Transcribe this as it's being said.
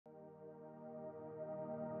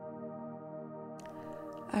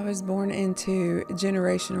I was born into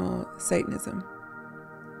generational Satanism.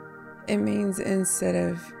 It means instead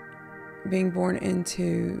of being born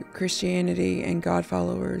into Christianity and God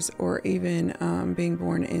followers, or even being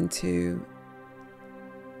born into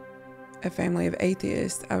a family of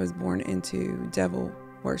atheists, I was born into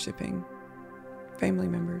devil-worshipping family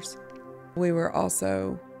members. We were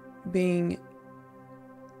also being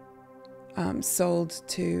sold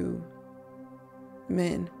to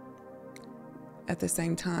men at the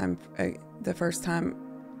same time. The first time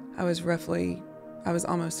I was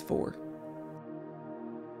almost 4.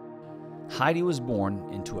 Heidi was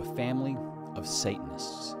born into a family of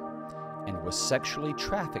Satanists and was sexually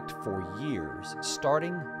trafficked for years,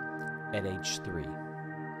 starting at age 3.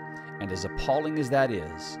 And as appalling as that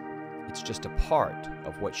is, it's just a part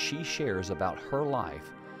of what she shares about her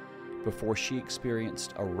life before she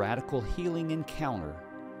experienced a radical healing encounter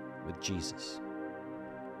with Jesus.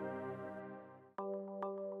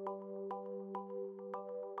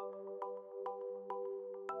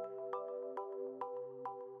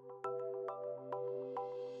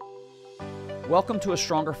 Welcome to A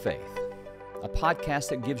Stronger Faith, a podcast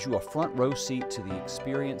that gives you a front row seat to the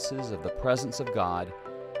experiences of the presence of God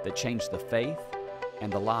that change the faith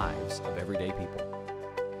and the lives of everyday people.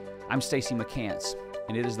 I'm Stacy McCants,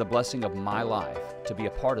 and it is the blessing of my life to be a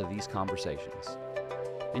part of these conversations.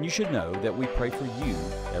 And you should know that we pray for you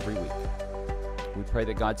every week. We pray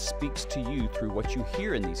that God speaks to you through what you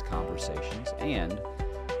hear in these conversations, and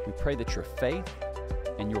we pray that your faith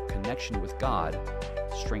and your connection with God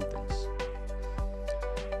strengthens.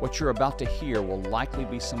 What you're about to hear will likely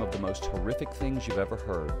be some of the most horrific things you've ever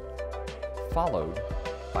heard, followed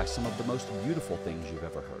by some of the most beautiful things you've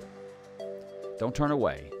ever heard. Don't turn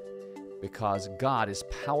away, because God is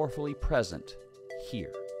powerfully present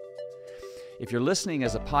here. If you're listening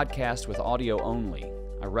as a podcast with audio only,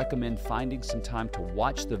 I recommend finding some time to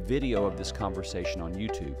watch the video of this conversation on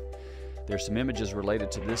YouTube. There's some images related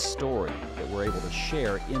to this story that we're able to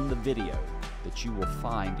share in the video that you will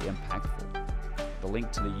find impactful. The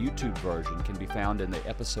link to the YouTube version can be found in the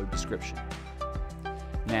episode description.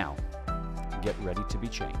 Now, get ready to be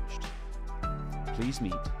changed. Please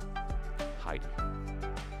meet Heidi.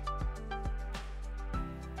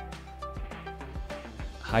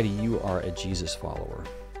 Heidi, you are a Jesus follower.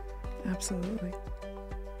 Absolutely.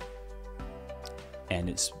 And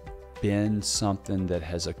it's been something that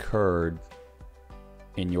has occurred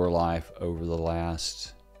in your life over the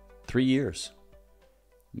last 3 years,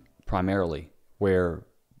 primarily, where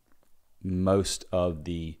most of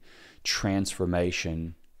the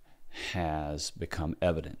transformation has become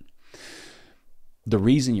evident. The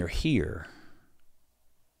reason you're here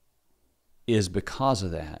is because of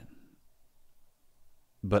that,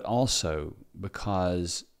 but also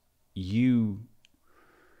because you,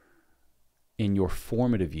 in your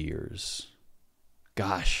formative years,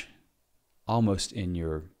 almost in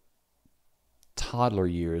your toddler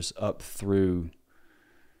years up through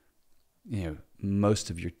most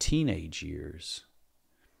of your teenage years,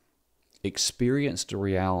 experienced a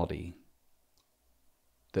reality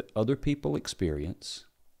that other people experience,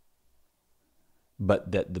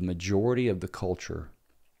 but that the majority of the culture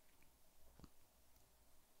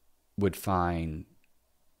would find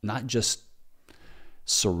not just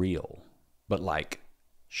surreal, but like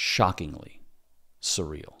shockingly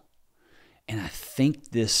surreal. And I think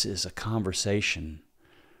this is a conversation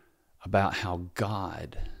about how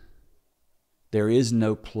God, there is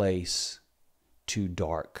no place too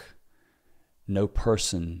dark, no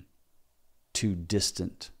person too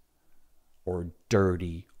distant or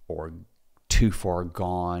dirty or too far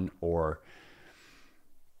gone or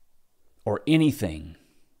anything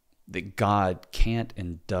that God can't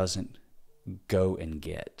and doesn't go and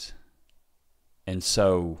get. And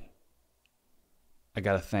so I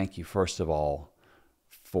got to thank you, first of all,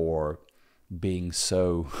 for being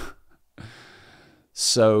so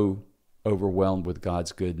overwhelmed with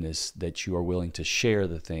God's goodness that you are willing to share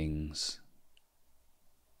the things,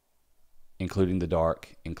 including the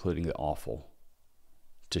dark, including the awful,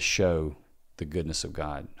 to show the goodness of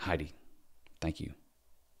God. Heidi, thank you.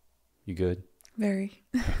 You good? Very.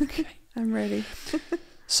 Okay. I'm ready.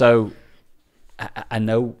 So I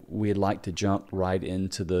know we'd like to jump right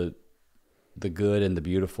into the good and the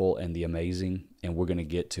beautiful and the amazing, and we're going to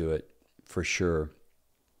get to it for sure.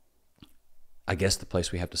 I guess the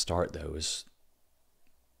place we have to start, though, is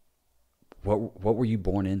what were you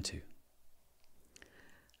born into?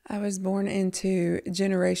 I was born into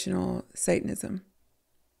generational Satanism.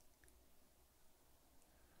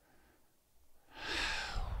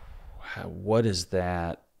 What does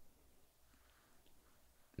that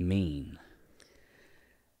mean?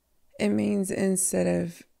 It means instead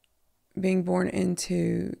of being born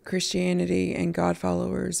into Christianity and God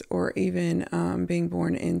followers, or even being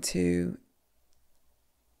born into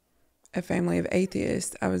a family of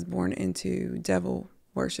atheists, I was born into devil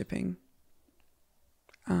worshiping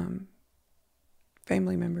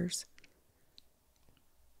family members.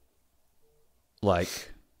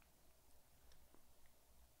 Like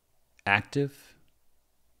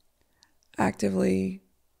actively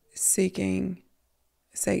seeking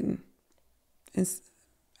Satan.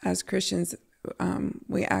 As Christians,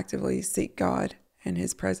 we actively seek God and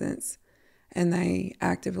his presence, and they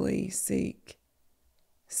actively seek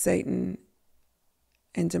Satan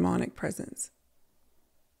and demonic presence.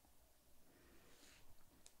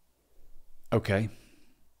 Okay.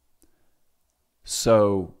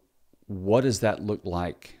 So what does that look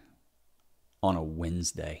like on a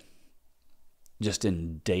Wednesday? Just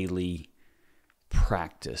in daily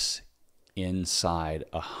practice inside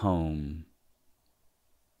a home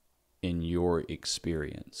in your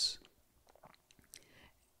experience?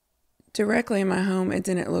 Directly in my home, it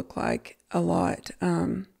didn't look like a lot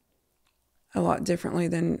differently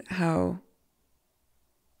than how,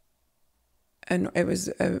 and it was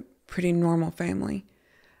a pretty normal family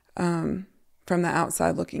from the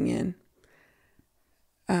outside looking in.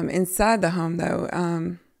 Inside the home, though,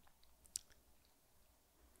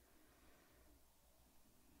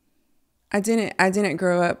 I didn't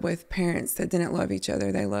grow up with parents that didn't love each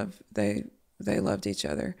other. They loved each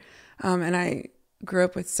other, and I grew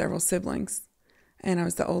up with several siblings, and I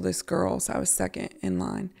was the oldest girl, so I was second in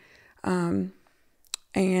line,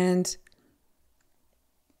 and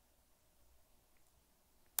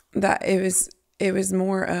that it was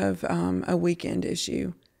more of a weekend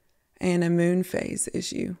issue and a moon phase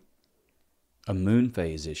issue. A moon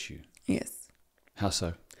phase issue? Yes. How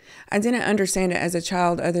so? I didn't understand it as a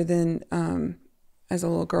child, other than as a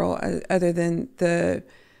little girl, other than there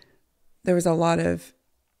was a lot of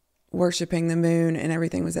worshiping the moon and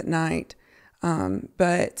everything was at night.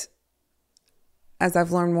 But as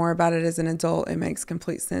I've learned more about it as an adult, it makes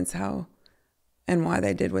complete sense how and why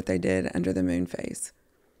they did what they did under the moon phase.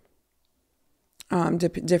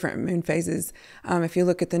 Different moon phases. If you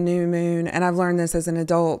look at the new moon, and I've learned this as an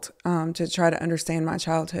adult to try to understand my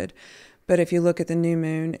childhood, but if you look at the new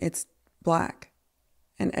moon, it's black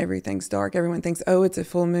and everything's dark. Everyone thinks, oh, it's a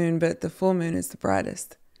full moon, but the full moon is the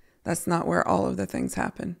brightest. That's not where all of the things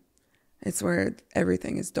happen. It's where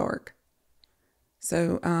everything is dark.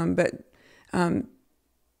 So, and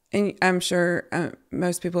I'm sure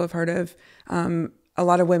most people have heard of a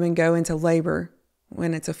lot of women go into labor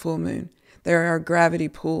when it's a full moon. There are gravity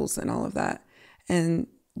pools and all of that, and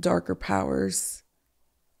darker powers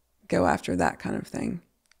go after that kind of thing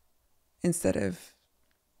instead of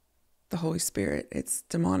the Holy Spirit. It's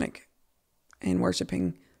demonic and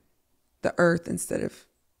worshiping the earth instead of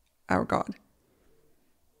our God.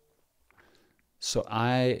 So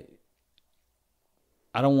I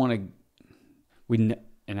don't want to,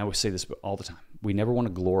 and I would say this all the time, we never want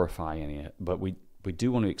to glorify any of it, but we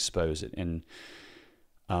do want to expose it. And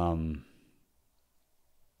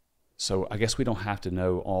so I guess we don't have to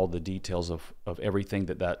know all the details of everything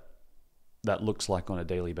that looks like on a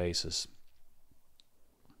daily basis.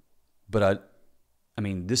 But I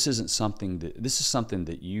mean, this is something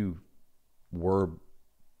that you were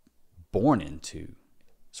born into,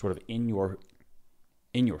 sort of in your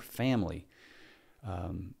family.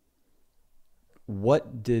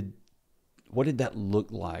 What did that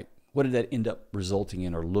look like? What did that end up resulting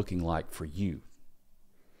in or looking like for you?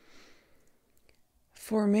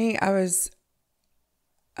 For me, I was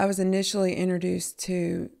initially introduced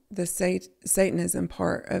to the Satanism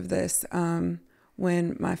part of this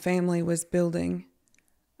when my family was building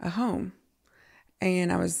a home,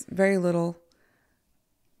 and I was very little,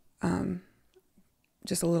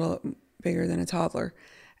 just a little bigger than a toddler,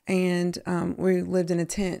 and we lived in a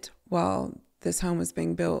tent while this home was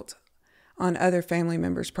being built on other family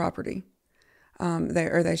members' property.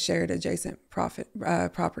 They shared adjacent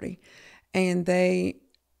property, and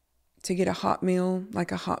to get a hot meal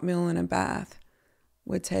and a bath,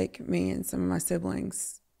 would take me and some of my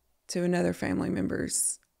siblings to another family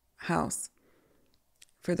member's house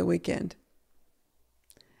for the weekend.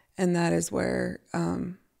 And that is where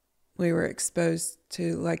we were exposed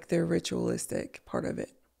to like the ritualistic part of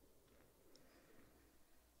it.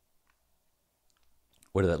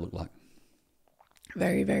 What did that look like?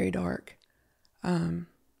 Very, very dark. And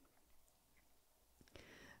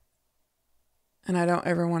I don't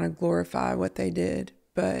ever want to glorify what they did,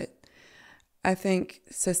 but I think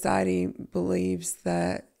society believes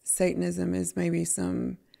that Satanism is maybe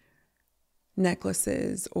some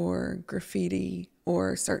necklaces or graffiti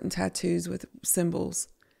or certain tattoos with symbols.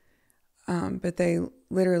 But they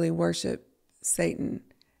literally worship Satan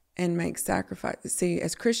and make sacrifice. See,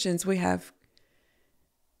 as Christians, we have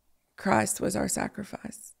Christ was our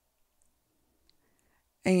sacrifice.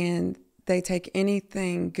 And they take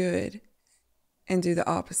anything good and do the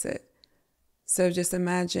opposite. So just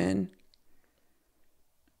imagine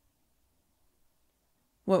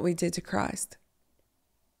what we did to Christ.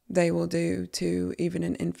 They will do to even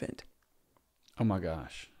an infant. Oh my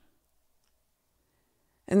gosh.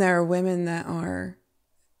 And there are women that are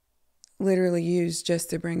literally used just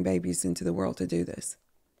to bring babies into the world to do this.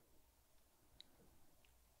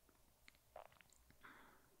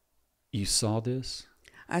 You saw this?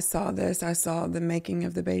 I saw this. I saw the making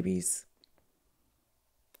of the babies.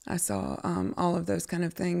 I saw all of those kind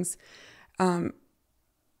of things. And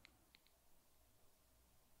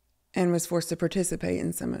was forced to participate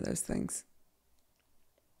in some of those things.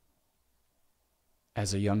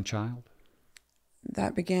 As a young child?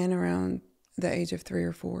 That began around the age of 3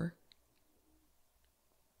 or 4.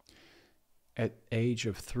 At age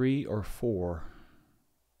of 3 or 4,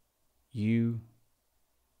 you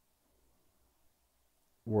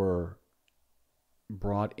were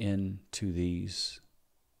brought into these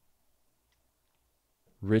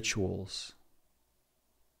rituals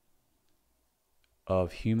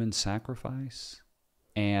of human sacrifice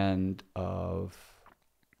and of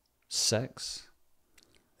sex.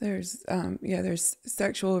 There's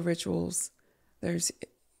sexual rituals, there's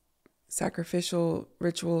sacrificial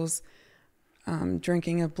rituals,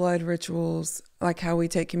 drinking of blood rituals, like how we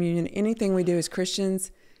take communion. Anything we do as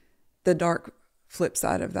Christians, the dark flip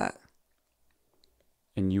side of that.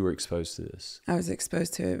 And you were exposed to this? I was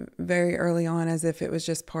exposed to it very early on, as if it was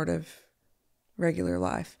just part of regular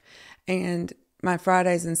life. And my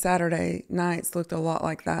Fridays and Saturday nights looked a lot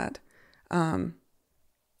like that.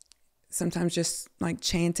 Sometimes just like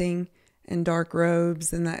chanting in dark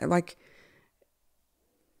robes and that, like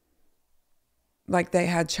they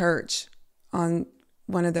had church on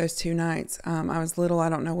one of those 2 nights. I was little. I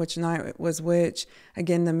don't know which night it was which.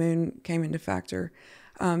 Again, the moon came into factor.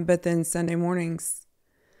 But then Sunday mornings,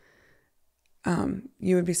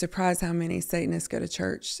 you would be surprised how many Satanists go to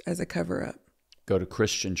church as a cover-up. Go to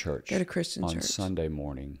Christian church. Go to Christian church. On Sunday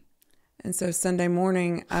morning. And so Sunday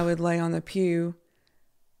morning, I would lay on the pew,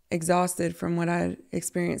 exhausted from what I had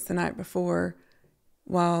experienced the night before,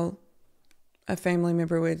 while a family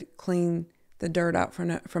member would clean the dirt out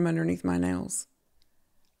from underneath my nails.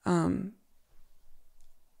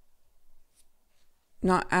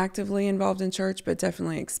 Not actively involved in church, but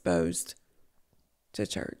definitely exposed to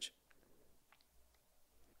church.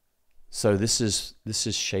 So this is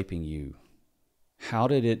shaping you. How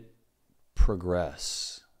did it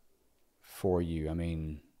progress for you? I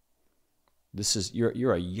mean,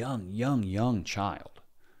 you're a young child.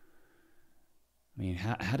 I mean,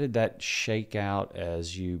 how did that shake out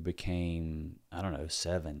as you became,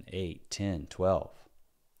 7, 8, 10, 12?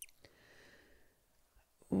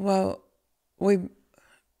 Well, we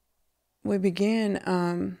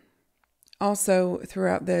began also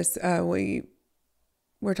throughout this,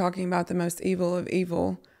 we're talking about the most evil of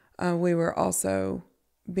evil. We were also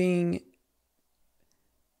being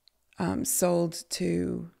sold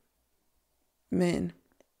to men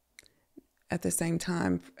at the same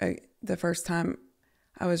time. The first time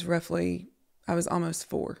I was almost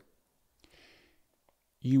 4.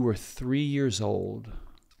 You were 3 years old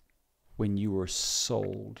when you were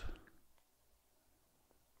sold,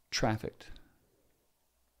 trafficked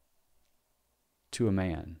to a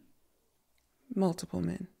man. Multiple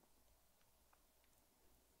men.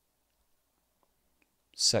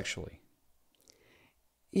 Sexually.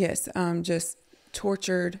 Yes, just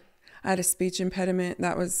tortured. I had a speech impediment.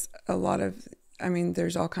 That was a lot of,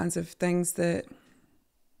 there's all kinds of things that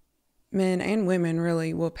men and women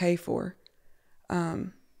really will pay for.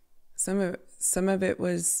 Some of it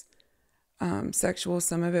was sexual.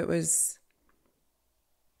 Some of it was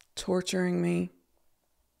torturing me.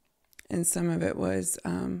 And some of it was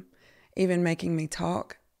even making me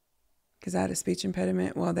talk, because I had a speech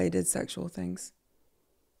impediment while they did sexual things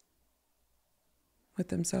with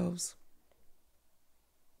themselves.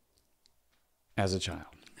 As a child?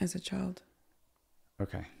 As a child.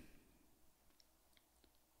 Okay.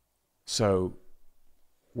 So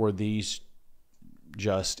were these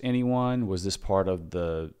just anyone? Was this part of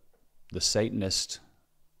the Satanist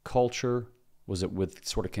culture? Was it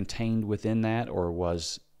sort of contained within that, or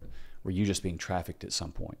were you just being trafficked at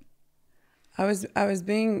some point? I was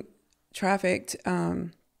being trafficked to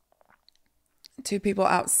people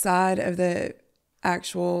outside of the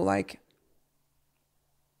actual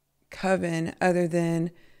coven, other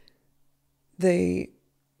than the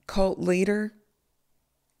cult leader,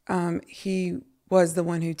 he was the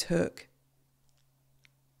one who took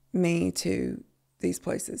me to these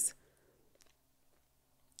places.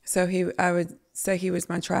 So I would say he was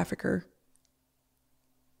my trafficker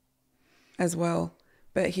as well.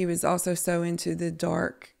 But he was also so into the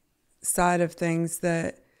dark side of things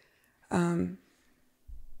that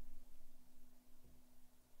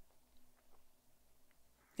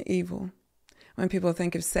evil. When people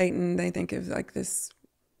think of Satan, they think of like this,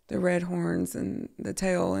 the red horns and the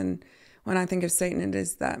tail. And when I think of Satan, it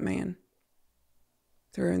is that man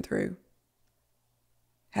through and through.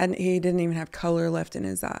 He didn't even have color left in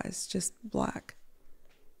his eyes, just black.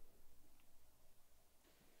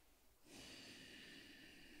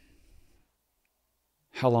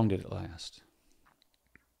 How long did it last?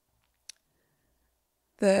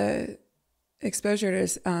 The exposure to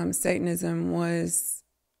Satanism was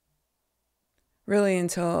really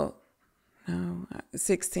until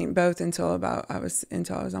 16, both until I was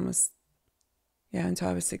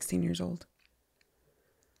 16 years old.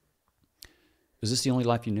 Was this the only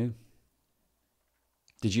life you knew?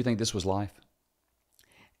 Did you think this was life?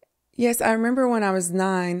 Yes, I remember when I was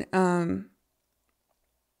 9,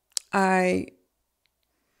 I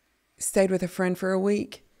stayed with a friend for a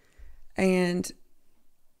week, and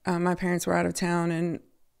my parents were out of town, and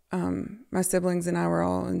my siblings and I were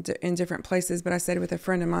all in different places, but I stayed with a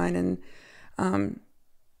friend of mine, and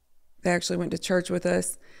they actually went to church with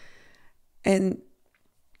us, and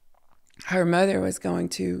her mother was going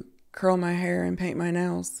to curl my hair and paint my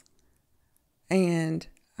nails, and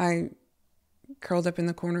I curled up in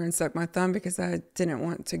the corner and sucked my thumb because I didn't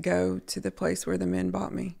want to go to the place where the men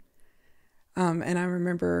bought me. And I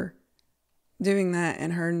remember doing that,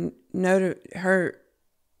 and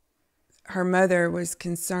her mother was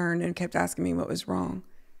concerned and kept asking me what was wrong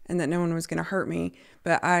and that no one was going to hurt me.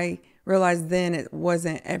 But I realized then it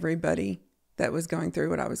wasn't everybody that was going through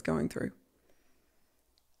what I was going through,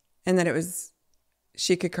 and that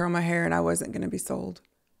she could curl my hair and I wasn't going to be sold.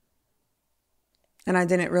 And I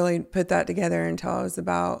didn't really put that together until I was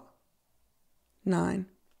about 9.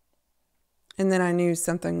 And then I knew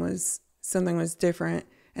something was different,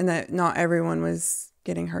 and that not everyone was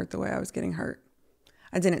getting hurt the way I was getting hurt.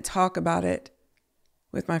 I didn't talk about it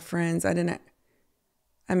with my friends. I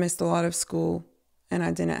missed a lot of school, and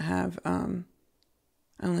I didn't have, I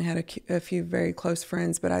only had a few very close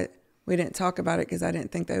friends, but we didn't talk about it because I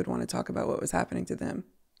didn't think they would want to talk about what was happening to them.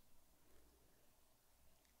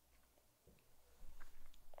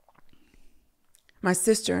 My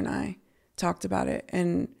sister and I talked about it,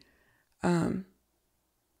 and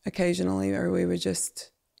occasionally, or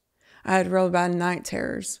I had real bad night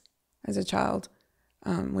terrors as a child.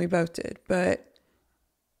 We both did, but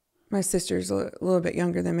my sister's a little bit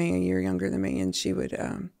younger than me, a year younger than me, and she would,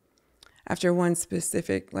 after one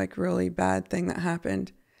specific, like really bad thing that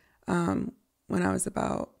happened, when I was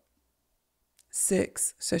about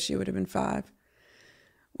 6, so she would have been 5.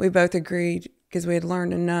 We both agreed, because we had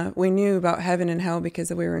learned enough. We knew about heaven and hell because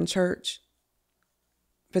we were in church,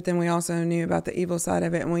 but then we also knew about the evil side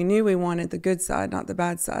of it, and we knew we wanted the good side, not the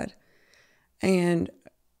bad side. And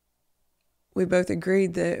we both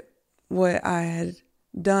agreed that what I had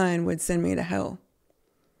done would send me to hell.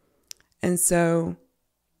 And so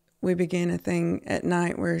we began a thing at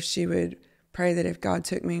night where she would pray that if God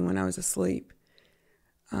took me when I was asleep,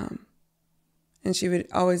 and she would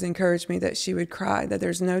always encourage me that she would cry, that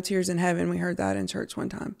there's no tears in heaven. We heard that in church one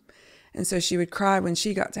time. And so she would cry when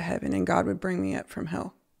she got to heaven, and God would bring me up from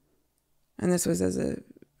hell. And this was as a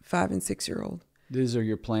 5 and 6-year-old. These are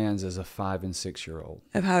your plans as a 5 and 6-year-old.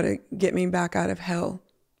 Of how to get me back out of hell,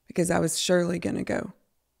 because I was surely going to go.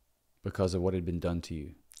 Because of what had been done to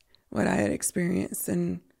you. What I had experienced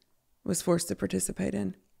and was forced to participate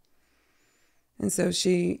in. And so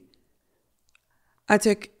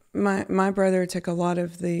my brother took a lot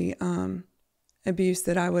of the abuse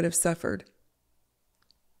that I would have suffered.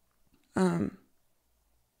 And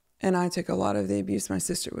I took a lot of the abuse my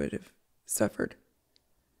sister would have suffered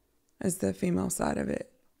as the female side of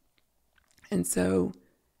it. And so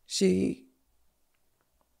she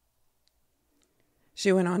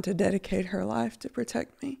went on to dedicate her life to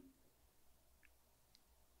protect me.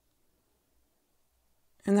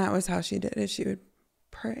 And that was how she did it. She would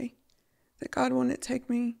pray that God wouldn't take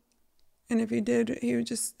me. And if he did, he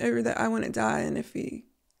would or that I wouldn't die. And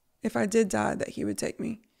if I did die, that he would take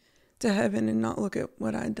me to heaven and not look at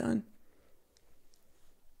what I'd done.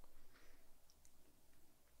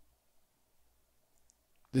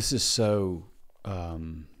 This is so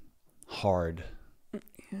hard.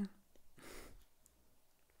 Yeah.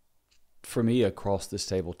 For me, across this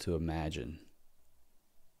table to imagine.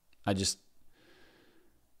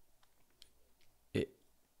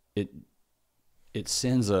 it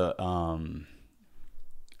sends a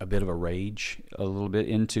bit of a rage a little bit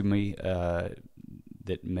into me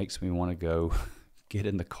that makes me want to go get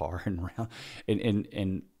in the car and round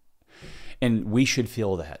and we should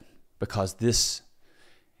feel that, because this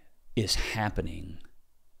is happening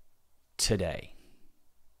today.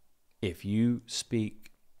 If you speak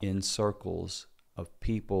in circles of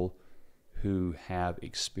people who have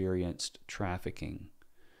experienced trafficking,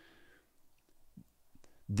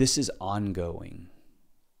 this is ongoing,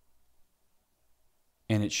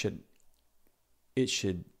 and it should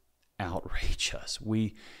outrage us.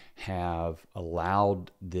 We have allowed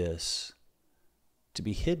this to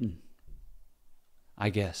be hidden, I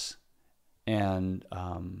guess, and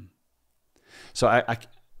so I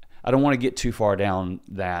don't want to get too far down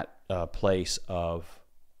that place of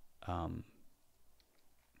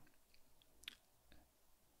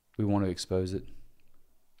we want to expose it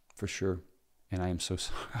for sure. And I am so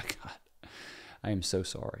sorry, God. I am so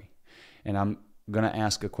sorry. And I'm going to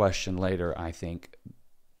ask a question later, I think,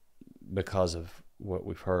 because of what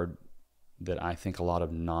we've heard, that I think a lot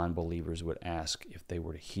of non-believers would ask if they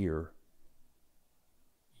were to hear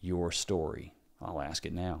your story. I'll ask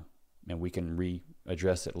it now, and we can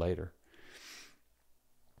readdress it later.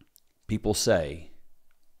 People say,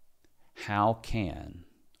 how can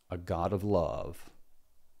a God of love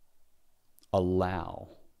allow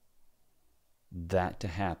that to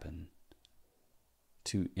happen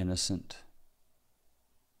to innocent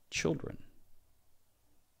children?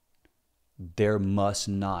 There must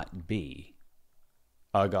not be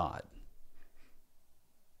a God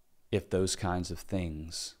if those kinds of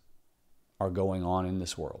things are going on in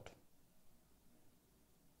this world.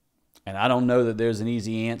 And I don't know that there's an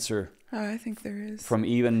easy answer. Oh, I think there is. From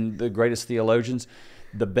even the greatest theologians.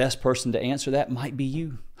 The best person to answer that might be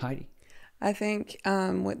you, Heidi. I think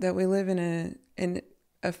that we live in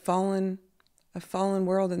a fallen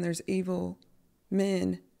world, and there's evil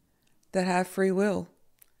men that have free will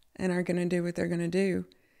and are going to do what they're going to do.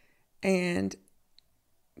 And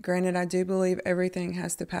granted, I do believe everything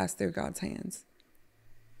has to pass through God's hands.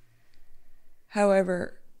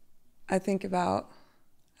 However, I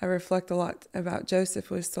reflect a lot about Joseph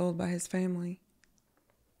was sold by his family.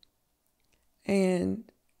 And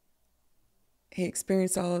he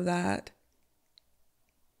experienced all of that.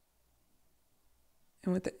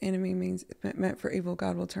 And what the enemy meant for evil,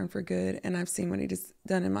 God will turn for good. And I've seen what he has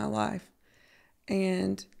done in my life.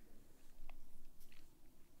 And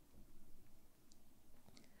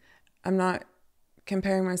I'm not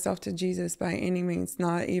comparing myself to Jesus by any means.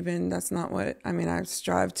 That's not what, I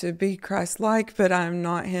strive to be Christ-like, but I'm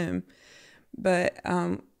not him. But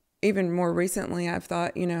even more recently, I've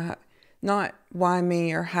thought, not why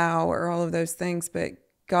me or how or all of those things, but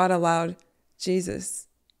God allowed Jesus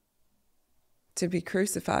to be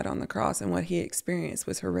crucified on the cross, and what he experienced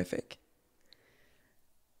was horrific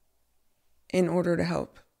in order to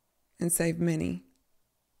help and save many.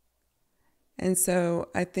 And so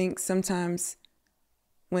I think sometimes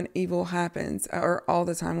when evil happens, or all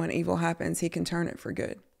the time when evil happens, he can turn it for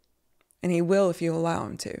good. And he will if you allow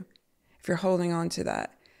him to. If you're holding on to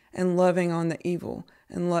that and loving on the evil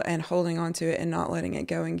and holding on to it and not letting it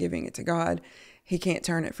go and giving it to God, he can't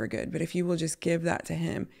turn it for good. But if you will just give that to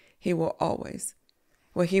him, he will always.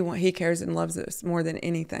 Well, he cares and loves us more than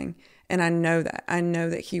anything. And I know that. I know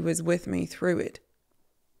that he was with me through it.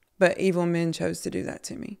 But evil men chose to do that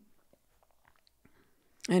to me.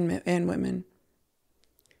 And women.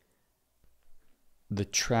 The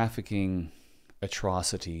trafficking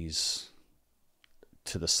atrocities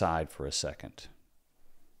to the side for a second.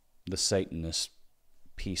 The Satanist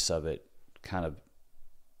piece of it kind of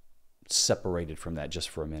separated from that just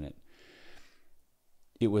for a minute.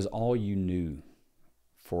 It was all you knew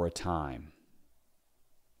for a time,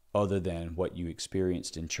 other than what you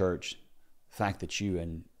experienced in church. The fact that you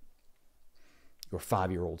and your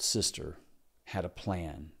 5-year-old sister had a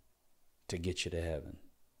plan to get you to heaven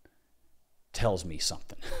tells me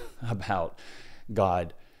something about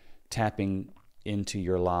God tapping into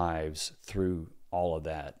your lives through all of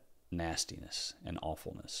that nastiness and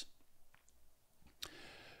awfulness.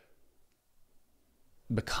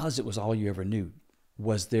 Because it was all you ever knew,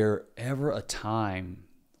 was there ever a time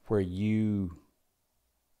where you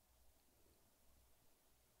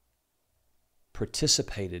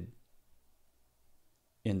participated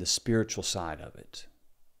in the spiritual side of it?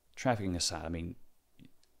 Trafficking aside,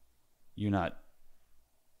 you're not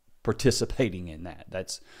participating in that.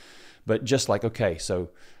 But just like, okay, so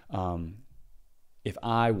if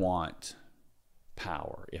I want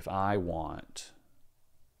power, if I want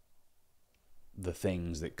the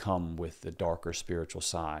things that come with the darker spiritual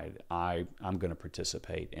side, I'm going to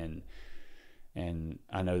participate in. And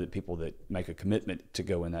I know that people that make a commitment to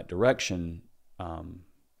go in that direction,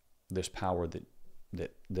 there's power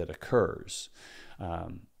that occurs.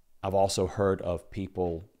 I've also heard of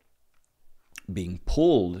people being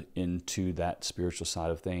pulled into that spiritual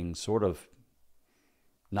side of things, sort of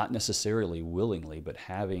not necessarily willingly, but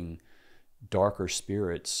having darker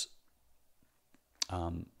spirits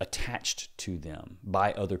attached to them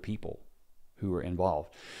by other people who were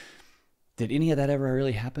involved. Did any of that ever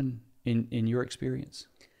really happen in your experience?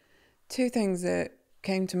 Two things that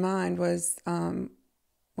came to mind was when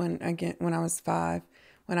I was 5,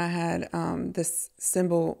 when I had this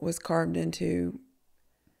symbol was carved into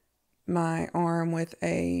my arm with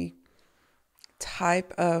a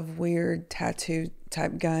type of weird tattoo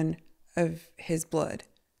type gun of his blood.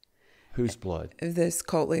 Whose blood? This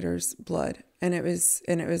cult leader's blood. And it was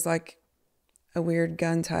like a weird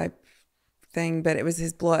gun type thing, but it was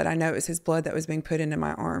his blood. I know it was his blood that was being put into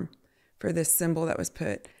my arm for this symbol that was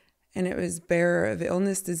put. And it was bearer of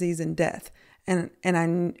illness, disease, and death. And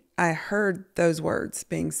I heard those words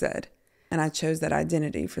being said. And I chose that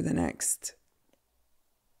identity for the next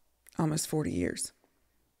almost 40 years.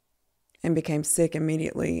 And became sick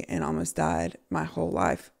immediately and almost died my whole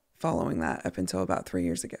life following that up until about 3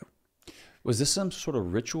 years ago. Was this some sort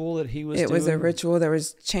of ritual that he was doing? It was a ritual. There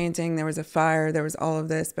was chanting. There was a fire. There was all of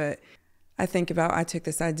this. But I think about, I took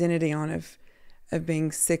this identity on of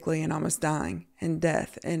being sickly and almost dying and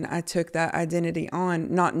death. And I took that identity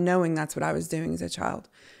on, not knowing that's what I was doing as a child.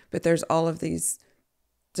 But there's all of these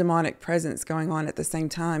demonic presence going on at the same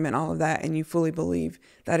time and all of that. And you fully believe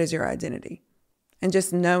that is your identity. And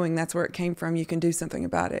just knowing that's where it came from, you can do something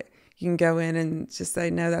about it. You can go in and just say,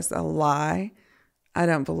 no, that's a lie. I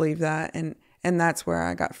don't believe that. And that's where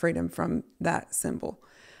I got freedom from that symbol.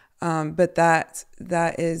 But that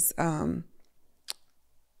is,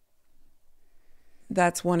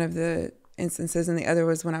 that's one of the instances. And the other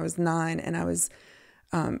was when I was 9 and I was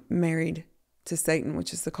married to Satan,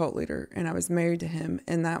 which is the cult leader. And I was married to him.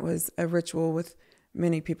 And that was a ritual with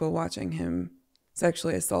many people watching him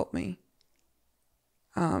sexually assault me.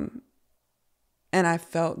 And I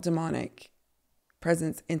felt demonic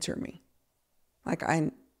presence enter me. Like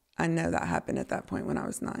I know that happened at that point when I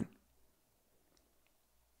was 9.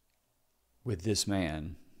 With this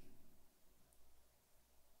man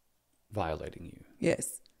violating you.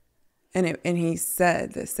 Yes. And he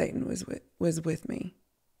said that Satan was with me.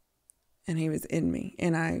 And he was in me.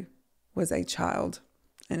 And I was a child.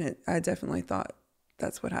 And I definitely thought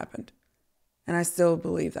that's what happened. And I still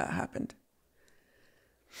believe that happened.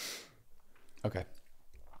 Okay.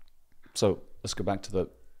 So let's go back to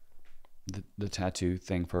the tattoo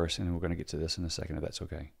thing first, and we're going to get to this in a second, if that's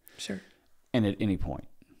okay. Sure. And at any point,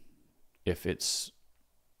 if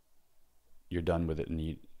you're done with it and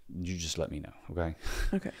you just let me know, okay?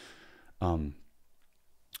 Okay.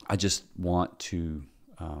 I just want to,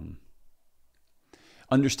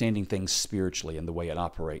 understanding things spiritually and the way it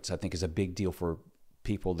operates, I think is a big deal for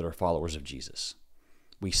people that are followers of Jesus.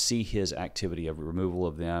 We see his activity of removal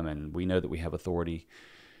of them, and we know that we have authority.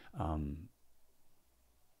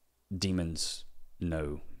 Demons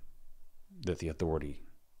know that the authority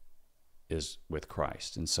is with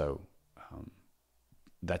Christ. And so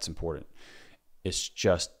that's important. It's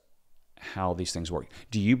just how these things work.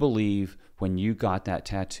 Do you believe when you got that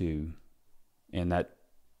tattoo and that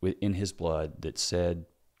in his blood that said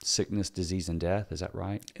sickness, disease, and death? Is that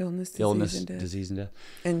right? Illness, disease, and death.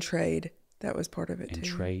 And trade. That was part of it, too. And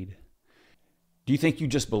trade. Do you think you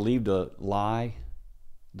just believed a lie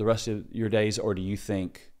the rest of your days, or do you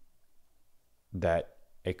think that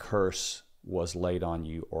a curse was laid on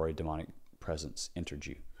you or a demonic presence entered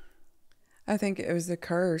you? I think it was a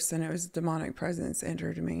curse, and it was a demonic presence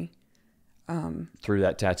entered me. Through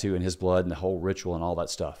that tattoo and his blood and the whole ritual and all that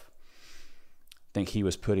stuff. I think he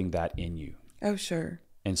was putting that in you. Oh, sure.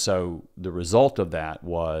 And so the result of that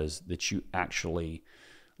was that you actually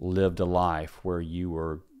lived a life where you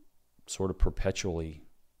were sort of perpetually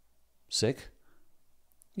sick?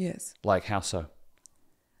 Yes. Like how so?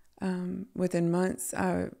 Within months,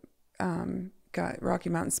 I got Rocky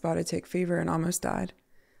Mountain spotted tick fever and almost died.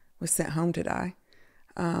 Was sent home to die.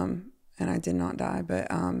 And I did not die,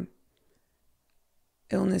 but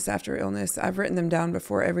illness after illness. I've written them down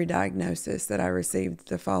before every diagnosis that I received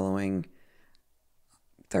the following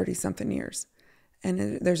 30-something years.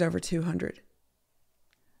 And there's over 200.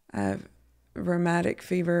 I have rheumatic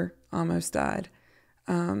fever, almost died.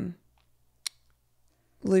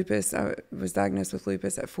 Lupus, I was diagnosed with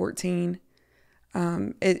lupus at 14.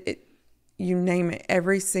 You name it,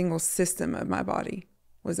 every single system of my body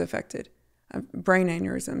was affected. brain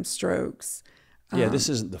aneurysms, strokes. Yeah, this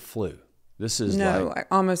isn't the flu. This is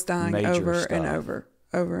almost dying over stuff. and over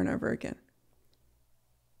and over again.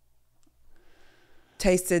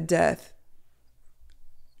 Tasted death.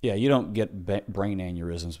 Yeah, you don't get brain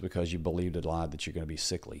aneurysms because you believed a lie that you're going to be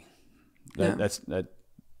sickly. There's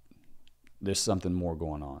something more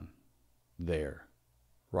going on there.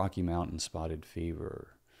 Rocky Mountain spotted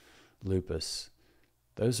fever, lupus.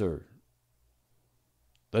 Those are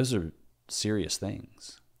serious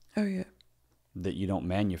things. Oh yeah. That you don't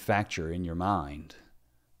manufacture in your mind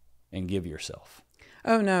and give yourself.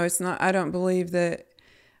 Oh no, it's not. I don't believe that.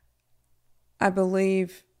 I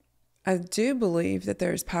do believe that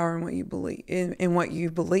there's power in what you believe. In what you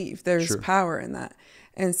believe, there's power in that,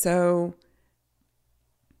 and so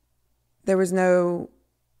there was no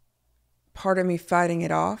part of me fighting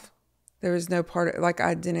it off. There was no part of,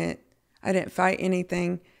 I didn't fight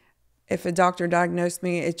anything. If a doctor diagnosed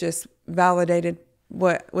me, it just validated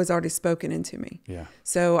what was already spoken into me. Yeah.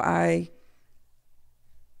 So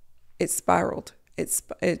it spiraled.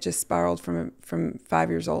 It just spiraled from 5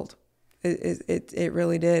 years old. It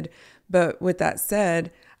really did. But with that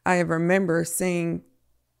said, I remember seeing,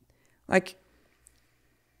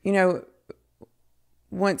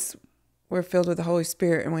 once we're filled with the Holy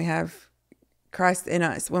Spirit and we have Christ in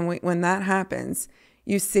us, when that happens,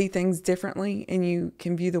 you see things differently and you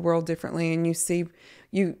can view the world differently, and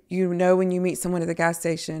you know when you meet someone at the gas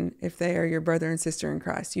station, if they are your brother and sister in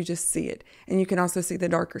Christ, you just see it. And you can also see the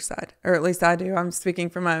darker side, or at least I do. I'm speaking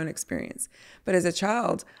from my own experience. But as a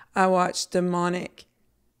child, I watched demonic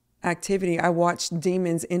activity. I watched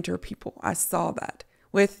demons enter people. I saw that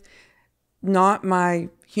with not my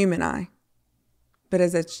human eye, but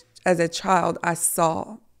as a child, I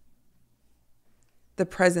saw the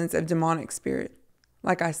presence of demonic spirit,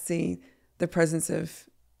 like I see the presence of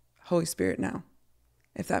Holy Spirit now,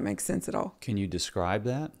 if that makes sense at all. Can you describe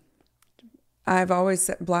that? I've always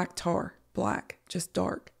said black, just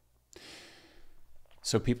dark.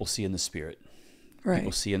 So people see in the spirit. Right.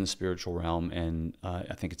 People see in the spiritual realm, and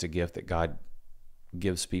I think it's a gift that God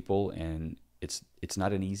gives people, and it's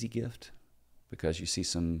not an easy gift, because you see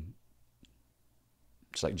some,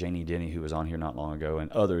 just like Janie Denny, who was on here not long ago,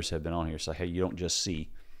 and others have been on here, say, hey, you don't just see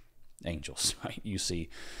angels, right? You see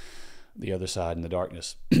the other side in the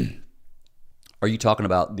darkness. Are you talking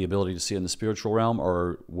about the ability to see in the spiritual realm,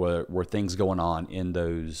 or were things going on in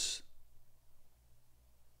those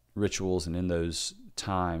rituals and in those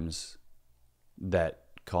times that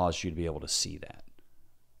caused you to be able to see that?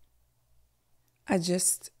 I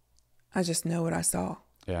just know what I saw.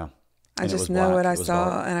 Yeah. I just know what I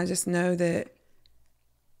saw, and I just know that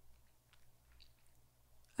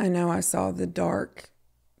I saw the dark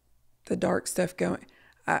stuff going.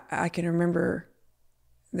 I can remember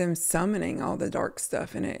them summoning all the dark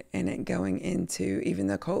stuff and it going into even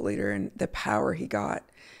the cult leader and the power he got.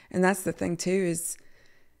 And that's the thing too, is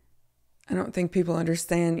I don't think people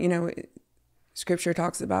understand, Scripture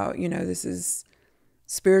talks about, this is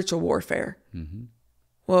spiritual warfare. Mm-hmm.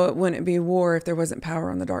 Well, it wouldn't be war if there wasn't power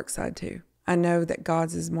on the dark side too. I know that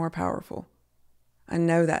God's is more powerful. I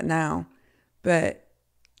know that now, but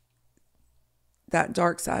that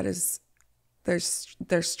dark side they're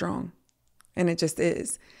strong, and it just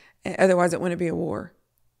is. And otherwise, it wouldn't be a war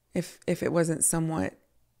if it wasn't somewhat,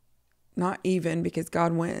 not even, because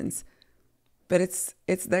God wins, but it's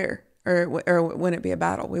there, or it wouldn't be a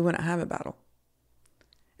battle. We wouldn't have a battle.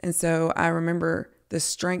 And so I remember the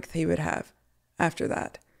strength he would have after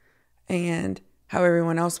that, and how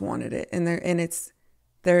everyone else wanted it, and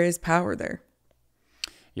there is power there.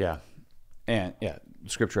 Yeah, and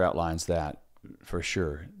Scripture outlines that. For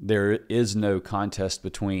sure. There is no contest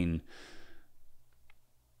between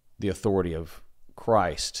the authority of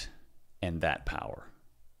Christ and that power.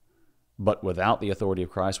 But without the authority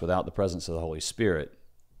of Christ, without the presence of the Holy Spirit,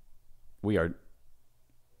 we are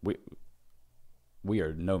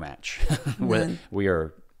no match. we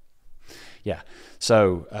are, yeah.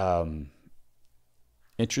 So,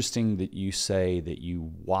 interesting that you say that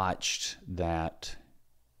you watched that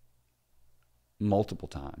multiple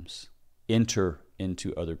times enter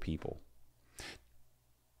into other people.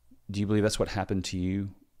 Do you believe that's what happened to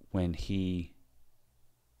you when he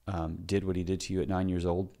did what he did to you at 9 years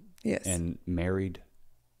old? Yes. And married?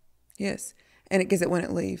 Yes. And because it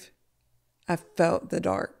wouldn't leave. I felt the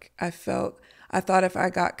dark. I thought if I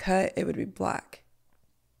got cut, it would be black.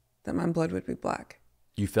 That my blood would be black.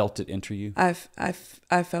 You felt it enter you? I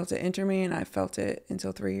felt it enter me, and I felt it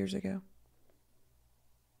until 3 years ago.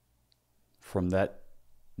 From that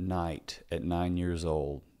night at 9 years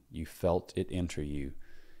old, you felt it enter you,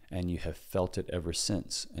 and you have felt it ever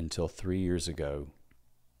since until 3 years ago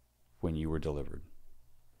when you were delivered.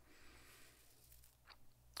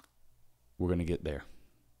 We're going to get there.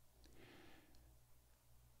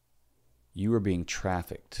 You were being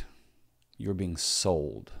trafficked. You were being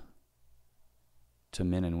sold to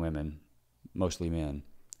men and women, mostly men,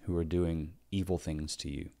 who were doing evil things to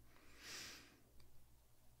you.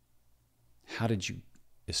 How did you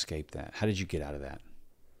escape that? How did you get out of that?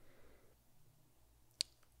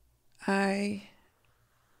 I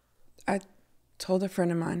told a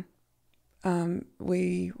friend of mine.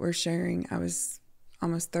 We were sharing. I was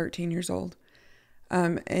almost 13 years old.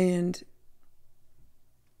 And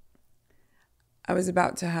I was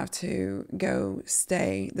about to have to go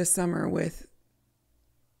stay the summer with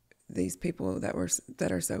these people that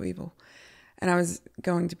are so evil. And I was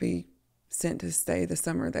going to be sent to stay the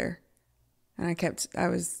summer there. And I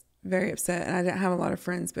was very upset, and I didn't have a lot of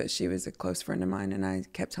friends, but she was a close friend of mine, and I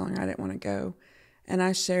kept telling her I didn't want to go. And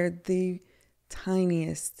I shared the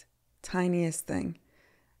tiniest thing,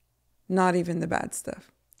 not even the bad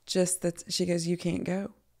stuff. Just that she goes, "You can't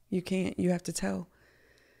go. You can't. You have to tell."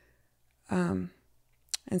 And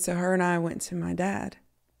so her and I went to my dad,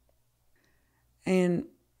 and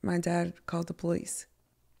my dad called the police,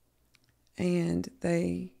 and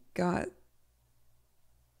they got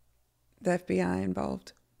the FBI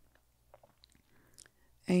involved.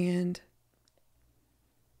 And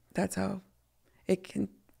that's how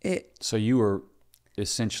it. So you were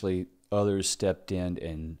essentially, others stepped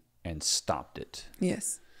in and stopped it.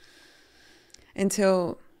 Yes.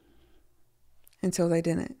 Until they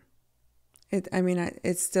didn't.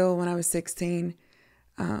 It's still, when I was 16,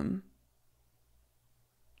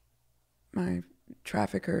 my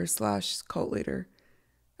trafficker / cult leader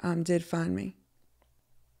did find me.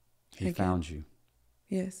 He found you?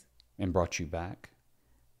 Yes. And brought you back?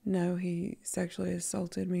 No, he sexually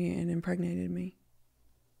assaulted me and impregnated me.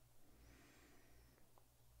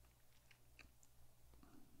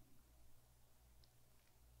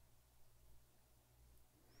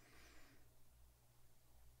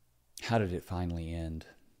 How did it finally end?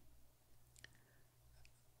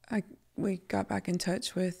 We got back in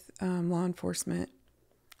touch with law enforcement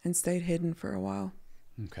and stayed hidden for a while.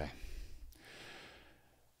 Okay.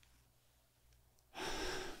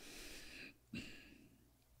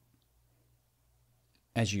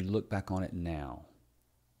 As you look back on it now,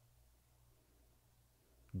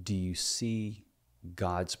 do you see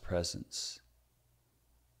God's presence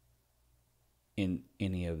in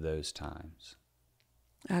any of those times?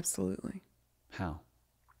 Absolutely. How?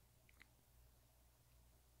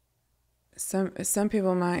 Some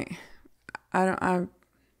people might. I don't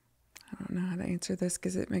know how to answer this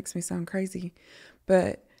because it makes me sound crazy,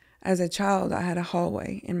 but as a child, I had a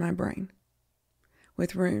hallway in my brain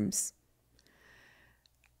with rooms.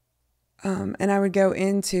 And I would go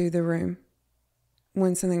into the room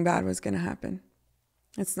when something bad was going to happen.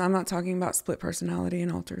 I'm not talking about split personality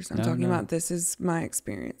and alters. I'm talking about, this is my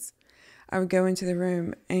experience. I would go into the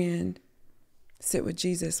room and sit with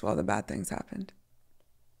Jesus while the bad things happened.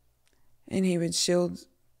 And he would shield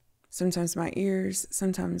sometimes my ears,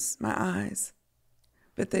 sometimes my eyes.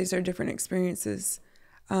 But these are different experiences.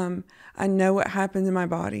 I know what happened in my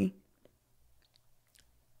body,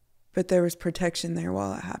 but there was protection there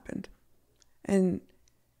while it happened. And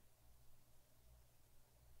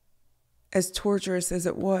as torturous as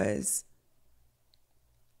it was,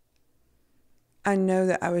 I know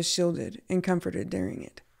that I was shielded and comforted during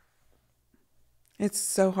it. It's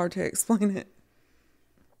so hard to explain it.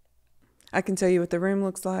 I can tell you what the room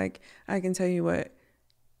looks like. I can tell you what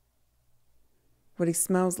he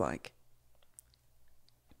smells like.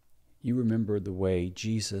 You remember the way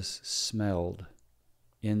Jesus smelled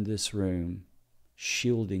in this room,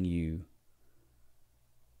 shielding you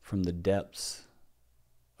from the depths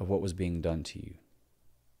of what was being done to you.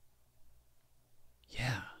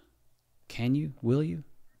 Yeah. Can you? Will you?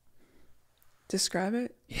 Describe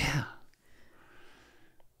it? Yeah.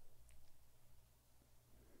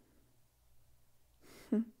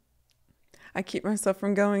 I keep myself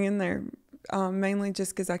from going in there, mainly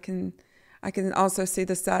just because I can also see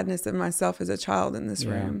the sadness of myself as a child in this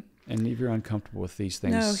room. And if you're uncomfortable with these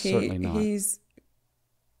things, certainly not.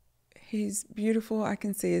 He's beautiful. I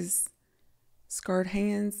can see his scarred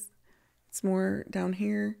hands. It's more down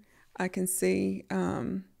here. I can see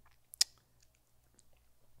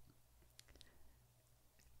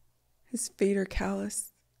his feet are calloused.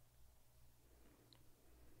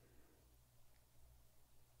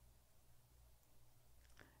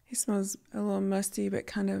 He smells a little musty, but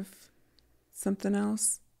kind of something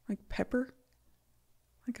else, like pepper,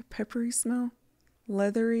 like a peppery smell,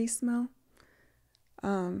 leathery smell.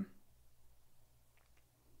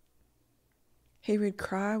 he would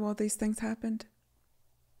cry while these things happened.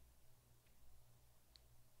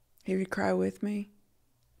 He would cry with me.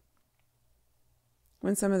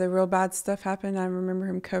 When some of the real bad stuff happened, I remember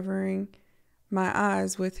him covering my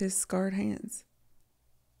eyes with his scarred hands.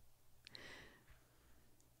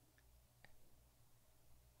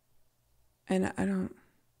 And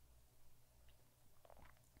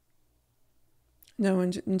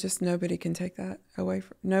nobody can take that away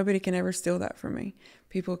from, nobody can ever steal that from me.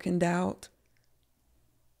 People can doubt.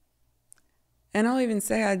 And I'll even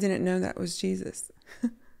say I didn't know that was Jesus.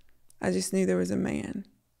 I just knew there was a man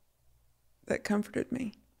that comforted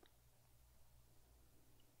me.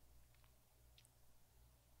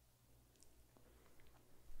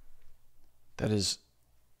 That is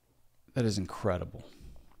incredible.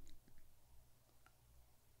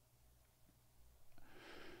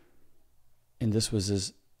 And this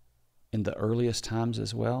was in the earliest times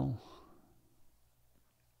as well?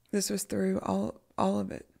 This was through all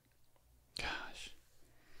of it. Gosh.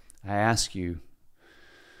 I ask you,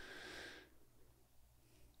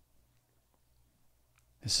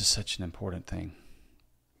 this is such an important thing.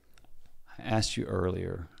 I asked you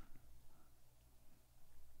earlier,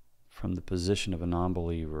 from the position of a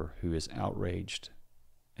non-believer who is outraged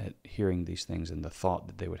at hearing these things and the thought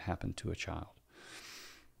that they would happen to a child,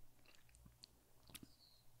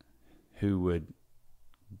 who would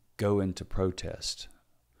go into protest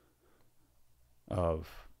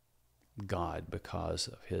of God because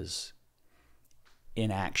of his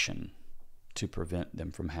inaction to prevent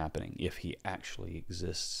them from happening, if he actually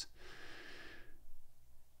exists.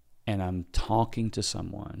 And I'm talking to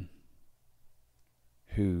someone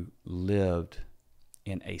who lived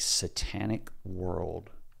in a satanic world,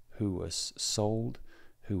 who was sold,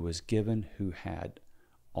 who was given, who had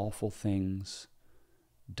awful things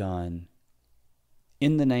done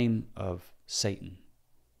in the name of Satan.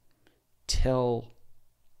 Tell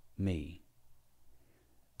me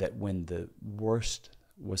that when the worst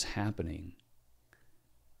was happening,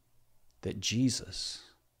 that Jesus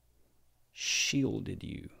shielded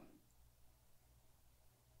you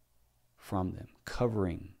from them,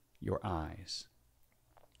 covering your eyes,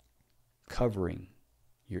 covering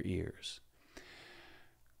your ears,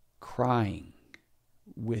 crying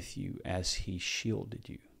with you as he shielded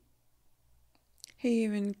you. He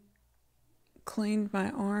even cleaned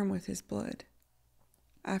my arm with his blood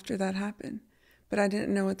after that happened. But I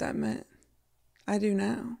didn't know what that meant. I do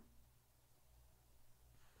now.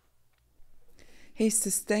 He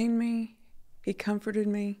sustained me. He comforted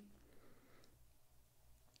me.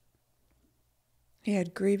 He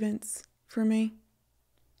had grievance for me.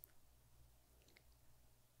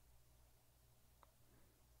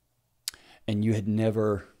 And you had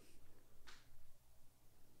never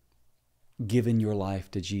given your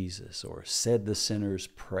life to Jesus or said the sinner's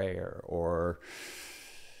prayer or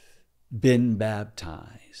been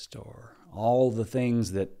baptized or all the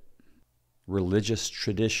things that religious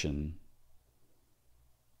tradition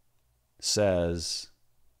says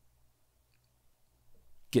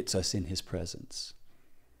gets us in his presence.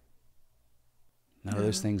 None of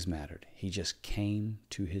those things mattered. He just came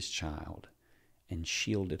to his child and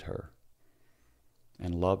shielded her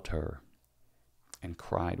and loved her and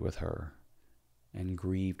cried with her and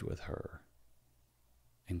grieved with her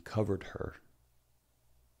and covered her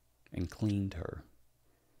and cleaned her.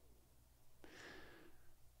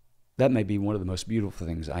 That may be one of the most beautiful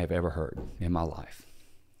things I have ever heard in my life.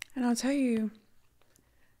 And I'll tell you,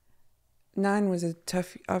 9 was a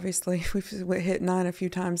tough, obviously, we've hit 9 a few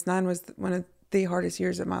times. 9 was one of the hardest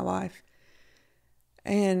years of my life.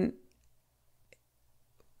 And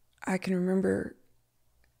I can remember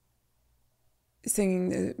singing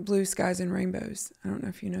the Blue Skies and Rainbows. I don't know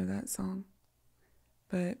if you know that song.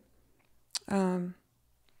 But there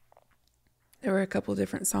were a couple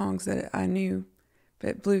different songs that I knew.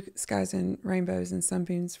 But Blue Skies and Rainbows and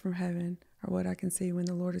Sunbeams from Heaven are what I can see when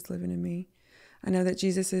the Lord is living in me. I know that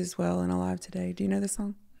Jesus is well and alive today. Do you know the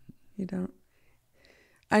song? You don't?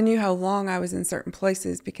 I knew how long I was in certain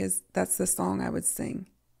places because that's the song I would sing.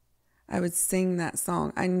 I would sing that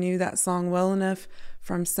song. I knew that song well enough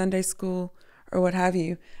from Sunday school or what have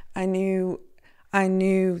you. I knew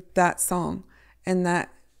that song, and that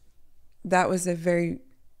was a very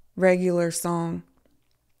regular song.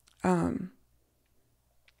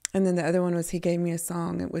 And then the other one was He Gave Me a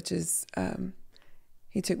Song, which is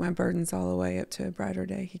He Took My Burdens All Away Up to a Brighter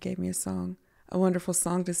Day. He gave me a song, a wonderful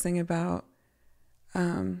song to sing about.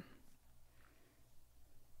 A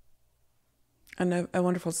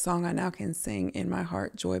wonderful song I now can sing, In My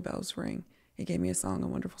Heart, Joy Bells Ring. He gave me a song, a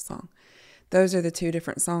wonderful song. Those are the two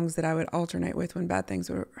different songs that I would alternate with when bad things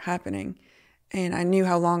were happening. And I knew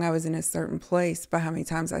how long I was in a certain place by how many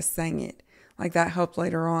times I sang it. Like that helped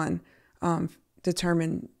later on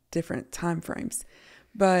determine different time frames.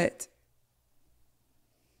 But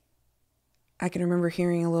I can remember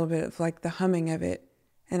hearing a little bit of like the humming of it,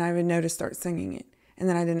 and I would know to start singing it. And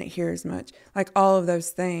then I didn't hear as much. Like all of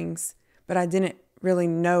those things, but I didn't really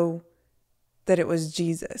know that it was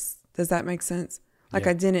Jesus. Does that make sense? Like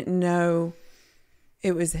I didn't know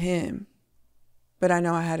it was him, but I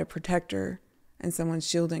know I had a protector and someone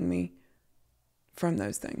shielding me from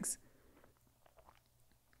those things.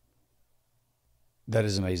 That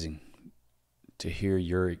is amazing to hear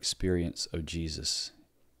your experience of Jesus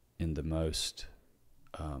in the most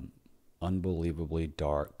unbelievably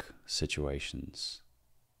dark situations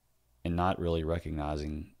and not really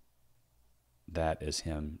recognizing that as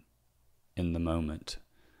him in the moment.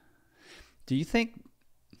 Do you think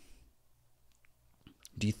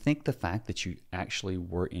the fact that you actually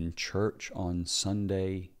were in church on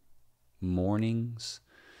Sunday mornings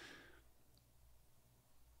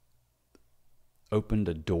opened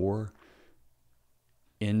a door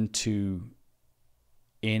into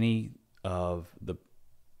any of the,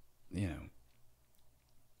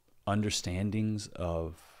 understandings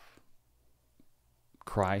of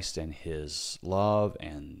Christ and his love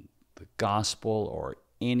and the gospel, or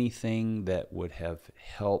anything that would have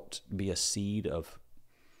helped be a seed of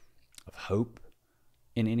hope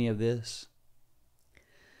in any of this?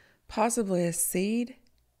 Possibly a seed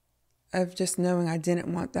of just knowing I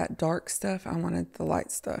didn't want that dark stuff. I wanted the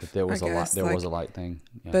light stuff. If there was was a light thing.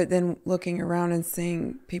 Yeah. But then looking around and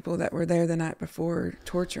seeing people that were there the night before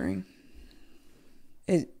torturing,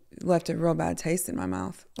 it left a real bad taste in my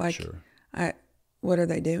mouth. Like, sure. What are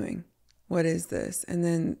they doing? What is this? And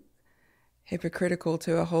then hypocritical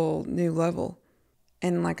to a whole new level.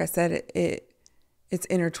 And like I said, it's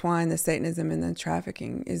intertwined. The Satanism and the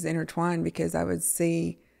trafficking is intertwined, because I would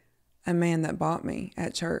see a man that bought me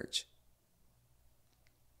at church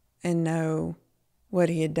and know what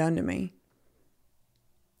he had done to me.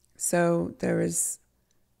 So there was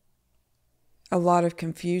a lot of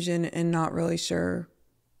confusion and not really sure.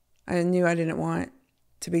 I knew I didn't want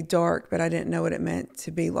to be dark, but I didn't know what it meant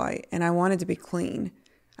to be light. And I wanted to be clean.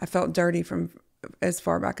 I felt dirty from as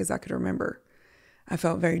far back as I could remember. I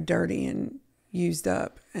felt very dirty and used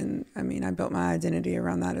up. And I mean, I built my identity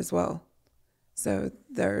around that as well. So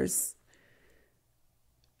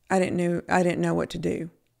I didn't know what to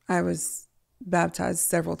do. I was baptized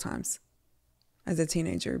several times as a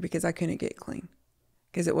teenager because I couldn't get clean.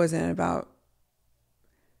 Because it wasn't about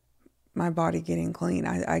my body getting clean.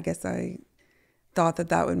 I guess I thought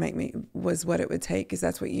that was what it would take, because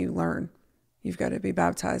that's what you learn. You've got to be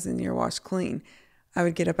baptized and you're washed clean. I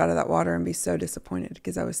would get up out of that water and be so disappointed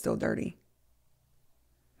because I was still dirty.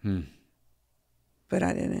 But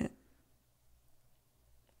I didn't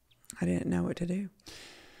know what to do.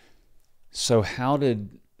 So how did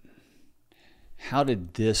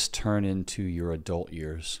this turn into your adult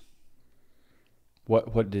years?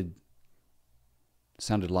 What did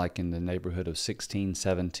sounded like in the neighborhood of 16,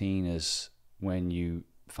 17 is when you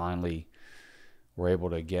finally were able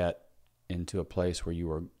to get into a place where you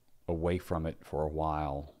were away from it for a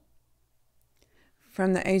while?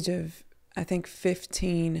 From the age of, I think,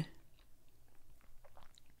 15,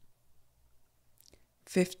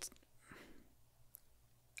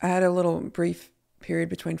 I had a little brief period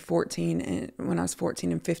between when I was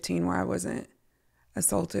 14 and 15 where I wasn't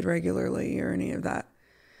assaulted regularly or any of that.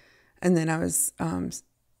 And then I was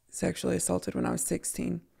sexually assaulted when I was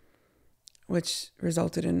 16, which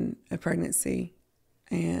resulted in a pregnancy.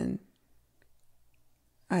 And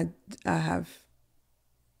I have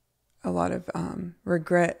a lot of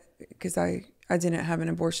regret because I didn't have an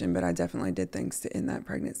abortion, but I definitely did things to end that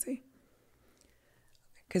pregnancy.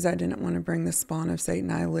 Because I didn't want to bring the spawn of Satan.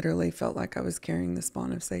 I literally felt like I was carrying the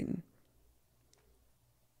spawn of Satan.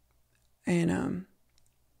 And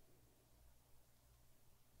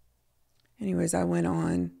anyways, I went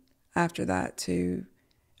on after that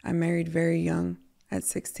I married very young at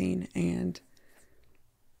 16 and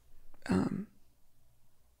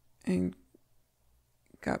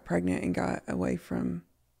got pregnant and got away from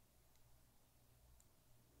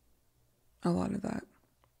a lot of that.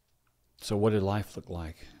 So what did life look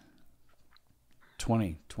like?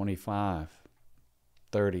 20, 25,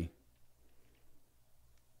 30?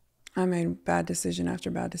 I made bad decision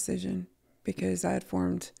after bad decision because I had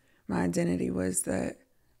formed, my identity was that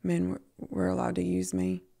men were allowed to use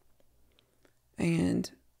me.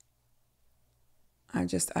 And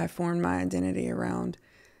I formed my identity around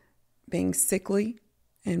being sickly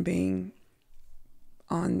and being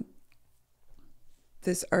on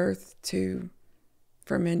this earth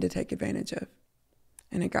for men to take advantage of.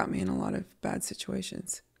 And it got me in a lot of bad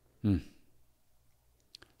situations.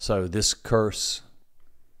 So this curse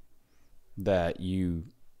that you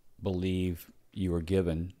believe you were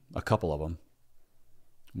given, a couple of them,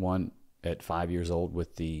 one at 5 years old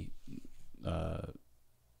with the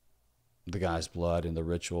guy's blood and the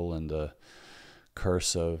ritual and the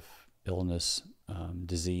curse of illness,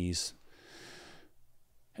 disease.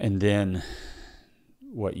 And then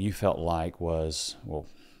what you felt like was, well,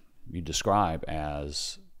 you describe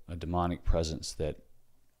as a demonic presence that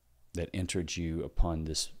entered you upon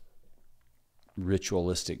this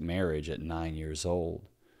ritualistic marriage at 9 years old.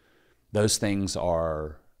 Those things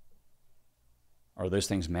are those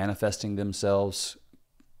things manifesting themselves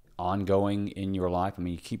ongoing in your life? I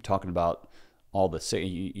mean, you keep talking about all the,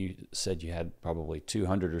 you said you had probably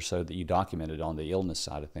 200 or so that you documented on the illness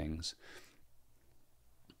side of things.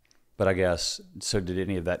 But I guess, so did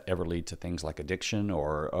any of that ever lead to things like addiction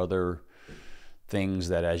or other things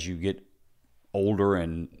that as you get older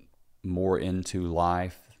and more into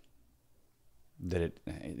life, that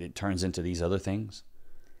it turns into these other things?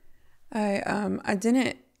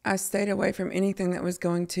 I stayed away from anything that was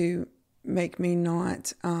going to make me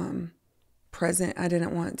not present. I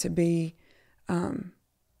didn't want to be out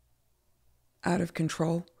of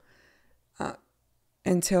control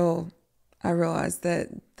until I realized that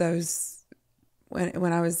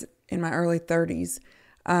when I was in my early 30s,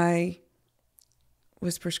 I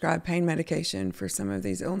was prescribed pain medication for some of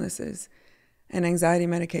these illnesses and anxiety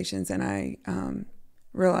medications, and I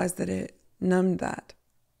realized that it numbed that.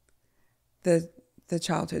 The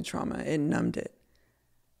childhood trauma, it numbed it.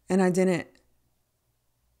 And I didn't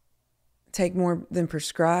take more than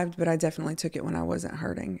prescribed, but I definitely took it when I wasn't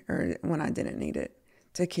hurting or when I didn't need it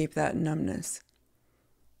to keep that numbness.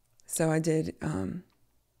 So I did, I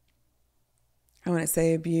wouldn't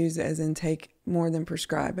say abuse as in take more than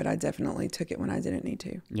prescribed, but I definitely took it when I didn't need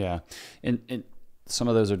to. Yeah. And some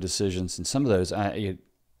of those are decisions, and some of those, you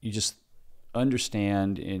just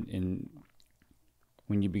understand in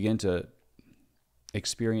when you begin to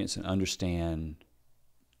experience and understand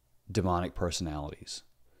demonic personalities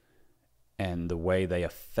and the way they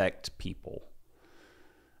affect people.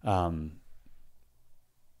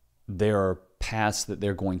 There are paths that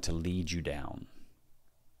they're going to lead you down.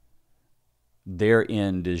 Their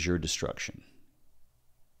end is your destruction,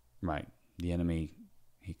 right? The enemy,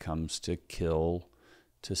 he comes to kill,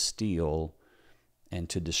 to steal, and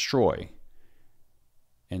to destroy.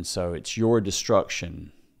 And so it's your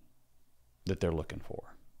destruction that they're looking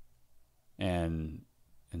for. And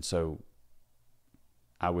so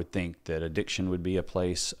I would think that addiction would be a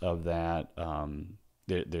place of that.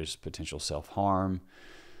 There's potential self-harm,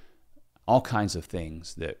 all kinds of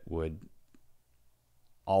things that would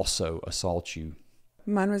also assault you.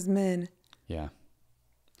 Mine was men. Yeah.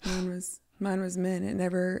 Mine was men. It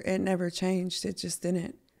never changed. It just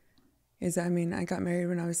didn't. I got married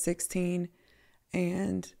when I was 16,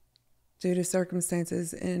 and due to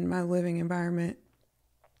circumstances in my living environment,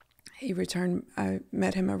 he returned. I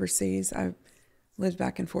met him overseas. I lived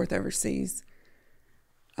back and forth overseas.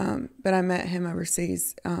 But I met him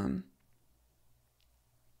overseas.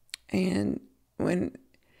 And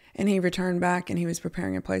he returned back, and he was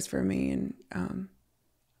preparing a place for me, and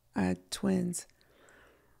I had twins.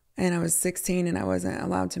 And I was 16, and I wasn't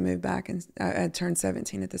allowed to move back, and I had turned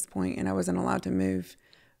 17 at this point, and I wasn't allowed to move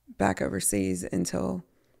back overseas until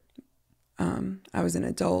I was an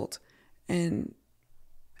adult. And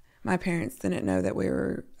my parents didn't know that we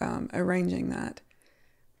were arranging that.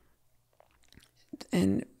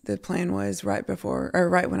 And the plan was right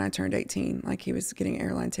when I turned 18, like he was getting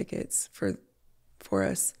airline tickets for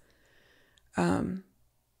us. And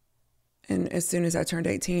as soon as I turned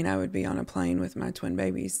 18, I would be on a plane with my twin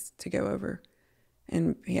babies to go over.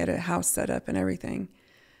 And he had a house set up and everything.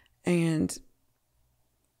 And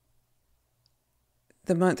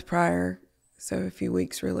the month prior, so a few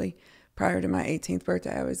weeks really, prior to my 18th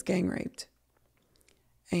birthday, I was gang raped.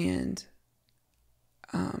 And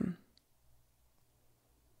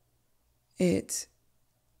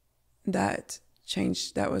that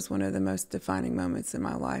changed. That was one of the most defining moments in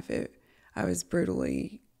my life. I was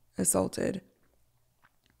brutally assaulted,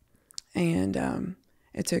 and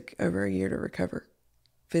it took over a year to recover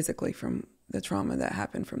physically from the trauma that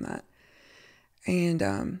happened from that.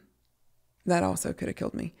 And that also could have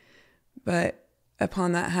killed me. But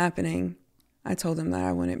upon that happening, I told him that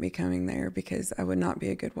I wouldn't be coming there because I would not be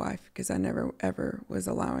a good wife, because I never, ever was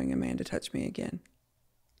allowing a man to touch me again.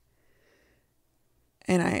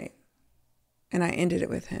 And I ended it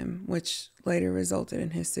with him, which later resulted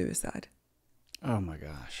in his suicide. Oh my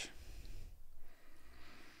gosh.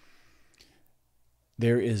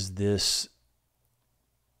 There is this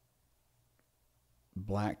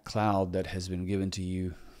black cloud that has been given to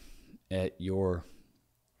you at your,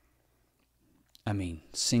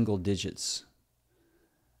 single digits,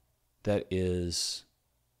 that is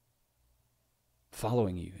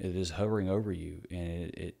following you. It is hovering over you,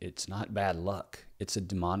 and it's not bad luck. It's a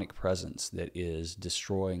demonic presence that is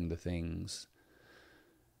destroying the things,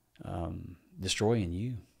 destroying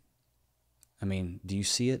you. Do you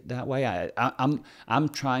see it that way? I'm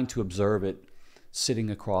trying to observe it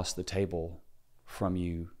sitting across the table from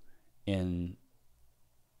you in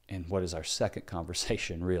what is our second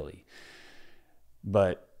conversation, really.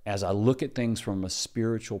 But as I look at things from a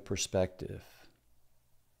spiritual perspective,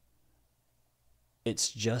 it's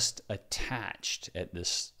just attached at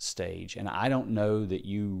this stage. And I don't know that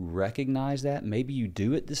you recognize that. Maybe you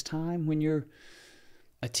do at this time when you're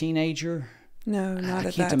a teenager. No, not at that time.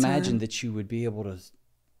 I can't imagine that you would be able to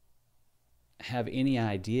have any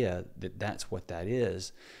idea that that's what that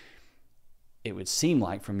is. It would seem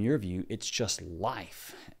like, from your view, it's just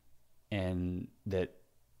life. And that,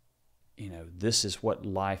 this is what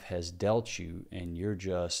life has dealt you, and you're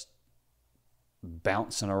just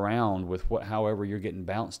bouncing around with however you're getting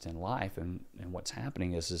bounced in life. And what's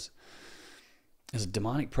happening is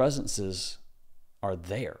demonic presences are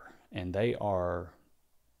there, and they are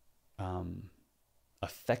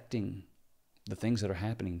affecting the things that are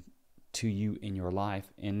happening to you in your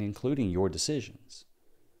life, and including your decisions.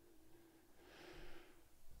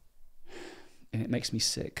 And it makes me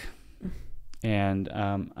sick. And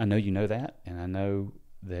I know you know that, and I know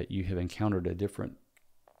that you have encountered a different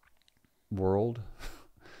world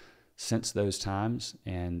since those times,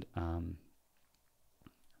 and I'm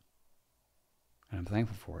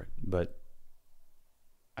thankful for it. But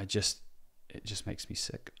it just makes me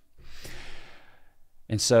sick.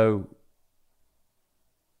 And so,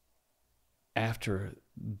 after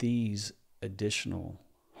these additional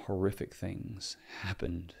horrific things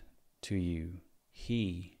happened to you,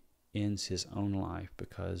 he ends his own life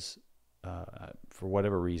because, for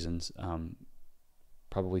whatever reasons,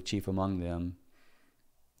 probably chief among them,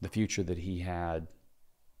 the future that he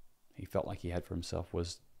felt like he had for himself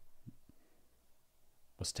was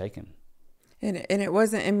taken. And it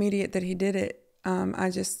wasn't immediate that he did it.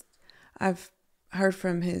 I've heard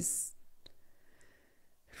from his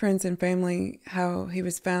friends and family how he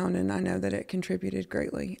was found, and I know that it contributed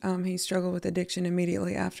greatly. He struggled with addiction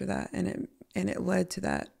immediately after that, and it led to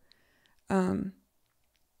that.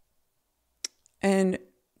 And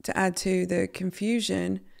to add to the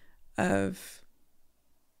confusion of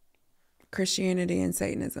Christianity and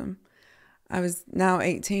Satanism, I was now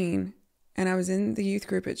 18, and I was in the youth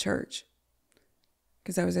group at church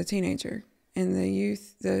because I was a teenager. And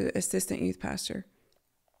the assistant youth pastor,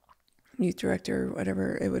 youth director,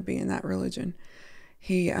 whatever it would be in that religion,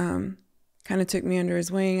 he kind of took me under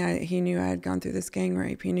his wing. He knew I had gone through this gang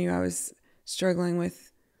rape. He knew I was struggling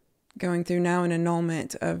with going through now an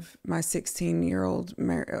annulment of my 16-year-old,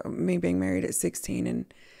 me being married at 16,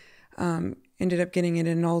 and ended up getting it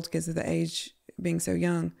annulled because of the age being so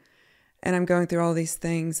young. And I'm going through all these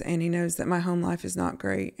things, and he knows that my home life is not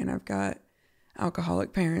great, and I've got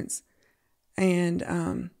alcoholic parents.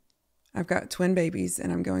 And I've got twin babies,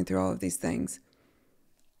 and I'm going through all of these things.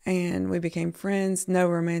 And we became friends, no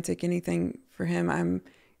romantic anything for him. I'm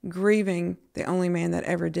grieving the only man that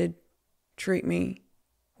ever did treat me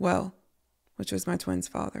well, which was my twin's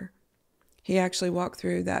father. He actually walked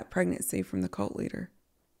through that pregnancy from the cult leader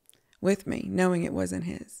with me, knowing it wasn't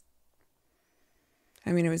his.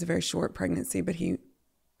 It was a very short pregnancy, but he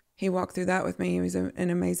walked through that with me. He was an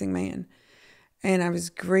amazing man. And I was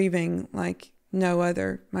grieving like no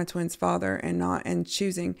other, my twin's father, and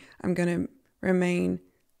choosing I'm going to remain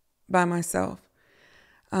by myself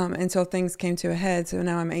until things came to a head. So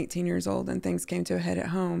now I'm 18 years old, and things came to a head at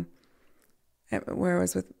home where I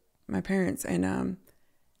was with my parents. And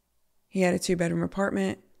he had a 2-bedroom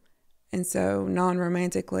apartment. And so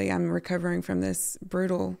non-romantically, I'm recovering from this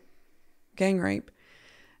brutal gang rape.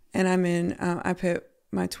 And I put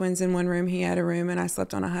my twins in one room, he had a room, and I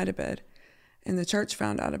slept on a hide-a-bed. And the church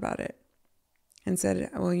found out about it and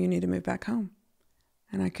said, well, you need to move back home.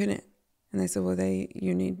 And I couldn't. And they said, well,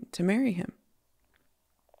 you need to marry him.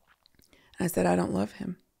 And I said, I don't love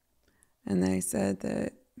him. And they said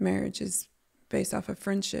that marriage is based off of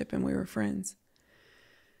friendship, and we were friends.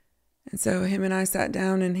 And so him and I sat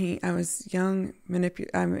down, and I was young,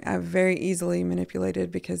 I very easily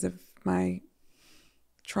manipulated because of my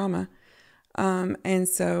trauma. And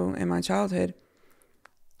so in my childhood,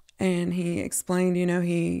 and he explained,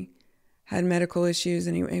 he had medical issues,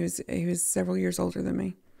 and he was several years older than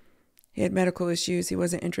me. He had medical issues. He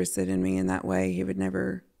wasn't interested in me in that way.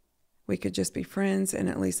 We we could just be friends, and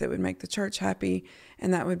at least it would make the church happy,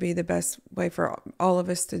 and that would be the best way for all of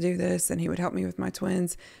us to do this. And he would help me with my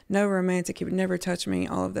twins. No romantic. He would never touch me,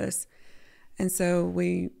 all of this. And so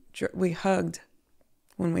we hugged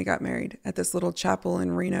when we got married at this little chapel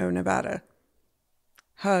in Reno, Nevada.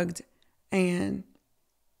 Hugged, and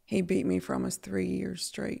he beat me for almost 3 years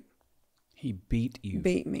straight. He beat you?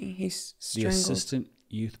 Beat me. He strangled. The assistant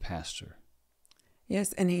youth pastor.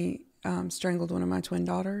 Yes, and he strangled one of my twin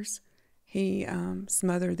daughters. He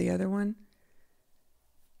smothered the other one.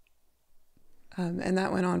 And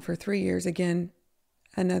that went on for 3 years. Again,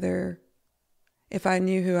 if I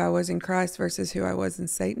knew who I was in Christ versus who I was in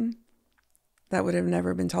Satan, that would have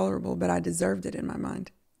never been tolerable, but I deserved it in my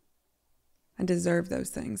mind. I deserved those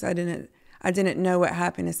things. I didn't know what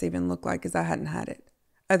happiness even looked like because I hadn't had it,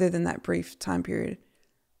 other than that brief time period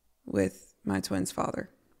with my twin's father.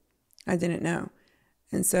 I didn't know.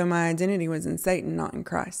 And so my identity was in Satan, not in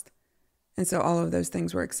Christ. And so all of those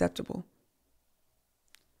things were acceptable.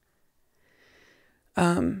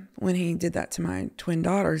 When he did that to my twin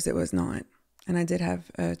daughters, it was not. And I did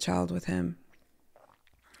have a child with him.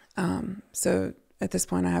 So at this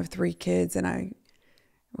point I have 3 kids, and I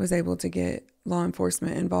was able to get law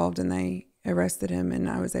enforcement involved, and they arrested him, and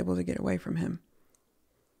I was able to get away from him.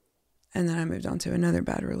 And then I moved on to another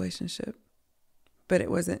bad relationship. But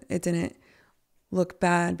it didn't look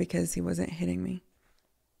bad because he wasn't hitting me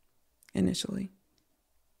initially.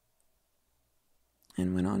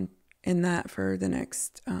 And went on in that for the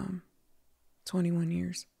next 21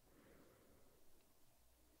 years.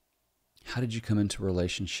 How did you come into a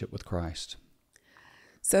relationship with Christ?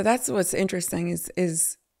 So that's what's interesting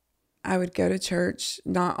is I would go to church,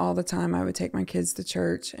 not all the time. I would take my kids to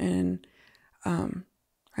church, and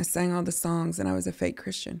I sang all the songs, and I was a fake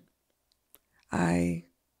Christian. I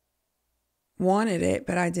wanted it,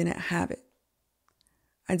 but I didn't have it.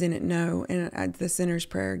 I didn't know. And the sinner's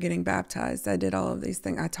prayer, getting baptized, I did all of these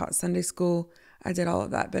things. I taught Sunday school. I did all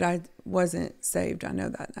of that, but I wasn't saved. I know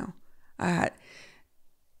that now.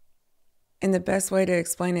 And the best way to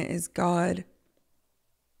explain it is God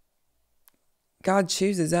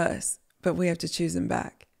chooses us, but we have to choose him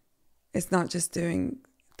back. It's not just doing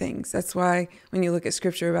things. That's why when you look at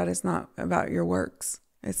scripture it's not about your works.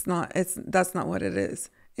 That's not what it is.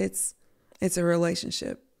 It's a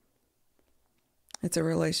relationship. It's a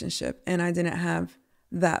relationship. And I didn't have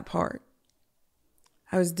that part.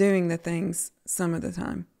 I was doing the things some of the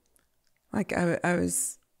time. Like I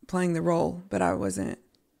was playing the role, but I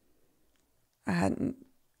hadn't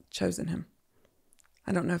chosen him.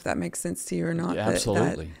 I don't know if that makes sense to you or not. Yeah,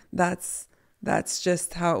 absolutely. That's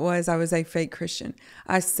just how it was. I was a fake Christian.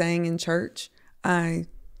 I sang in church. I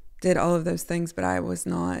did all of those things, but there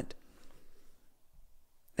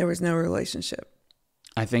was no relationship.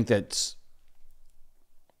 I think that's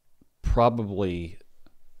probably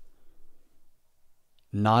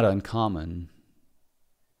not uncommon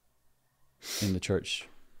in the church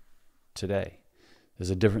today. There's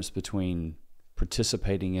a difference between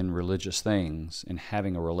participating in religious things and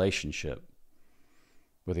having a relationship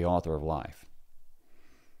with the author of life.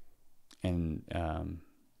 And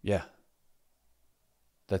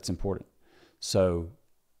that's important. So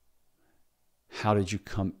how did you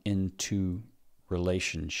come into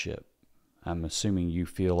relationship? I'm assuming you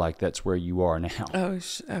feel like that's where you are now. Oh,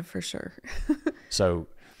 for sure. So,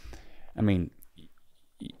 I mean,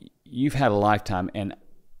 you've had a lifetime, and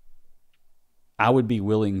I would be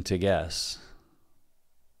willing to guess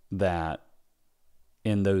that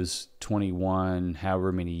in those 21,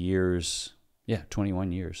 however many years,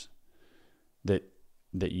 21 years,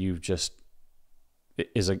 that you've just,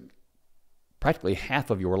 is practically half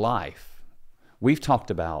of your life. We've talked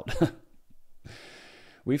about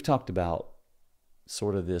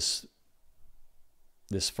sort of this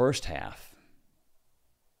first half,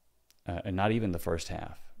 and not even the first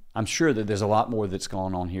half. I'm sure that there's a lot more that's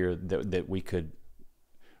gone on here that we could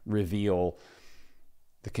reveal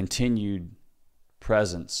the continued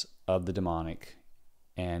presence of the demonic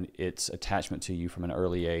and its attachment to you from an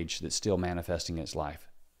early age that's still manifesting its life.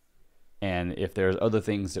 And if there's other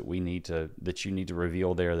things that you need to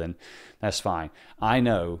reveal there, then that's fine. I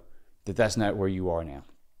know that that's not where you are now.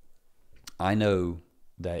 I know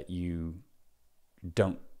that you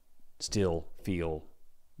don't still feel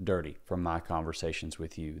dirty from my conversations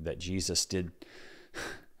with you, that Jesus did,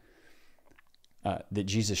 that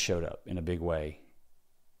Jesus showed up in a big way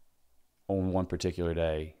on one particular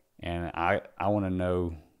day. And I want to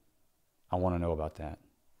know about that.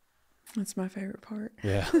 That's my favorite part.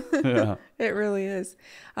 Yeah. It really is.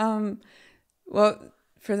 Well,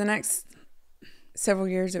 for the next several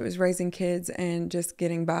years, it was raising kids and just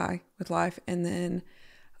getting by with life. And then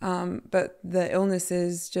But the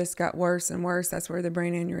illnesses just got worse and worse. That's where the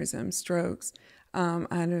brain aneurysm, strokes. I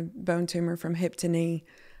had a bone tumor from hip to knee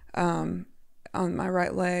on my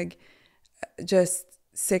right leg, just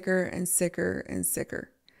sicker and sicker and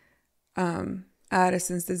sicker.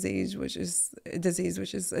 Addison's disease, which is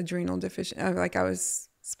adrenal deficient. Like I was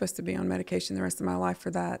supposed to be on medication the rest of my life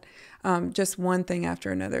for that. Just one thing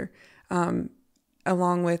after another,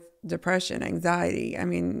 along with depression, anxiety. I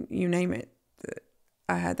mean, you name it.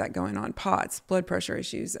 I had that going on. POTS, blood pressure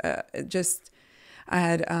issues. I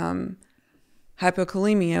had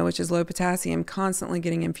hypokalemia, which is low potassium, constantly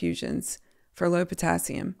getting infusions for low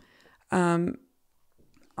potassium. On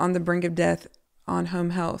the brink of death, on home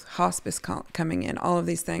health, hospice coming in, all of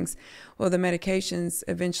these things. Well, the medications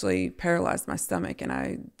eventually paralyzed my stomach, and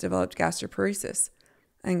I developed gastroparesis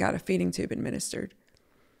and got a feeding tube administered,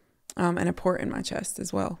 and a port in my chest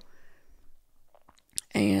as well.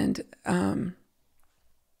 And I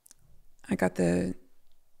got the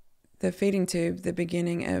feeding tube the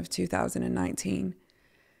beginning of 2019,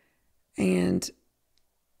 and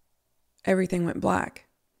everything went black.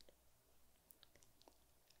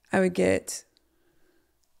 I would get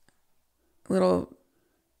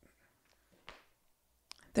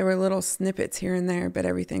there were little snippets here and there, but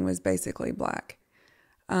everything was basically black,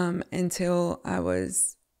 until I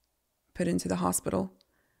was put into the hospital.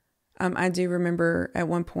 I do remember at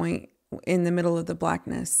one point in the middle of the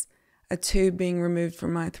blackness, a tube being removed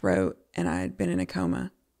from my throat, and I had been in a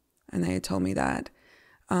coma, and they had told me that.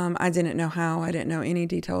 I didn't know how. I didn't know any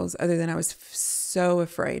details other than I was so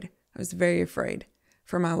afraid. I was very afraid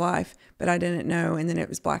for my life, but I didn't know. And then it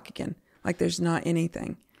was black again. Like there's not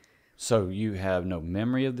anything. So you have no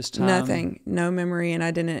memory of this time? Nothing, no memory. And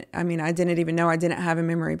I didn't even know I didn't have a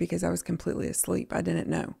memory because I was completely asleep. I didn't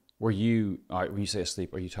know. Were you, all right, when you say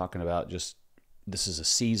asleep, are you talking about just, this is a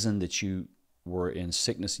season that you were in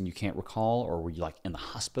sickness and you can't recall, or were you like in the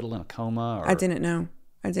hospital in a coma? Or? I didn't know.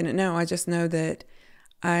 I just know that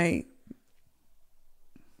I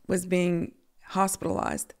was being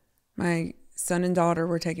hospitalized. My son and daughter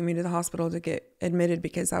were taking me to the hospital to get admitted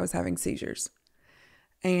because I was having seizures.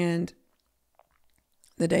 And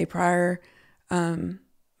the day prior, my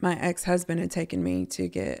ex-husband had taken me to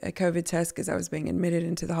get a COVID test because I was being admitted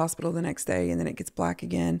into the hospital the next day, and then it gets black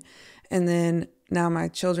again. And then now my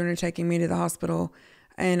children are taking me to the hospital,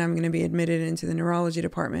 and I'm going to be admitted into the neurology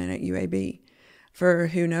department at UAB for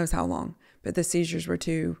who knows how long. But the seizures were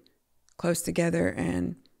too close together,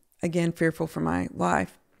 and again, fearful for my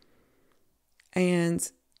life. And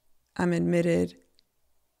I'm admitted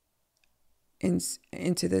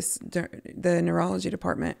into the neurology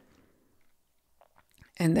department,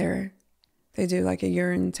 and they do like a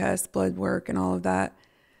urine test, blood work, and all of that.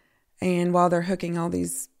 And while they're hooking all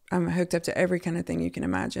these, I'm hooked up to every kind of thing you can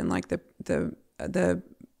imagine, like the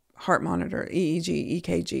heart monitor, EEG,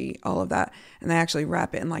 EKG, all of that. And they actually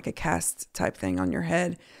wrap it in like a cast type thing on your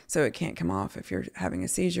head so it can't come off if you're having a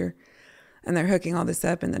seizure. And they're hooking all this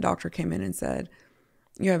up, and the doctor came in and said,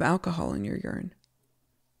 "You have alcohol in your urine."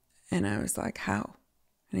 And I was like, "How?"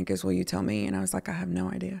 And he goes, "Well, you tell me." And I was like, "I have no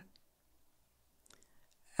idea."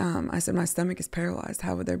 I said, "My stomach is paralyzed.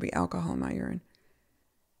 How would there be alcohol in my urine?"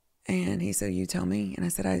 And he said, "You tell me." And I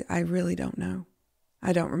said, I really don't know.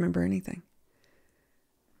 I don't remember anything.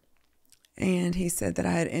 And he said that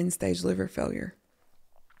I had end-stage liver failure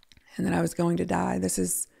and that I was going to die. This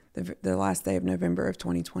is the last day of November of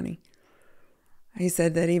 2020. He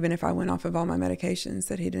said that even if I went off of all my medications,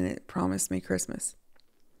 that he didn't promise me Christmas.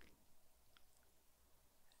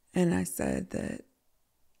 And I said that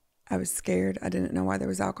I was scared. I didn't know why there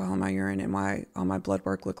was alcohol in my urine and why all my blood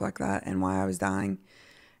work looked like that and why I was dying,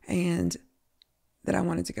 and that I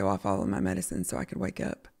wanted to go off all of my medicine so I could wake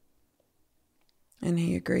up. And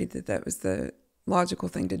he agreed that that was the logical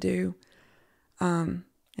thing to do. In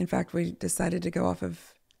fact, we decided to go off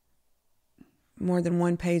of more than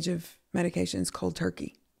one page of medications cold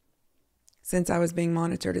turkey, since I was being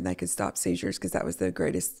monitored and they could stop seizures, because that was the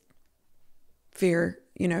greatest fear.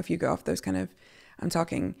 You know, if you go off those kind of, I'm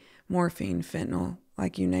talking morphine, fentanyl,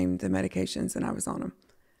 like you named the medications, and I was on them.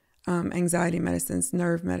 Anxiety medicines,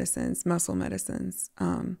 nerve medicines, muscle medicines.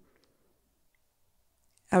 I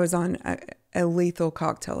was on a lethal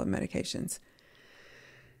cocktail of medications.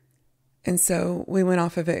 And so we went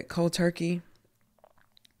off of it cold turkey,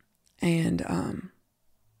 and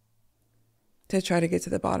to try to get to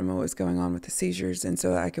the bottom of what was going on with the seizures, and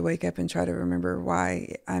so that I could wake up and try to remember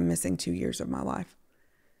why I'm missing 2 years of my life.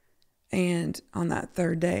 And on that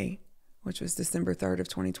third day, which was December 3rd of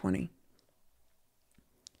 2020,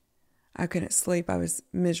 I couldn't sleep. I was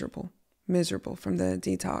miserable from the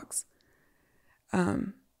detox.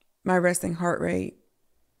 My resting heart rate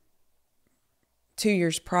 2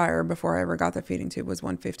 years prior, before I ever got the feeding tube, was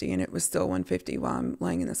 150, and it was still 150 while I'm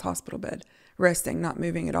laying in this hospital bed, resting, not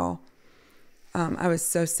moving at all. I was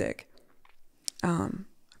so sick.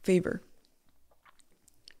 Fever.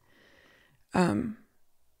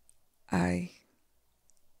 I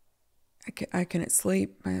couldn't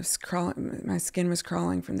sleep. My skin was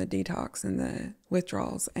crawling from the detox and the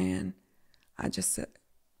withdrawals, and I just said,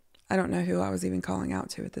 I don't know who I was even calling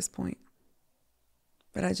out to at this point.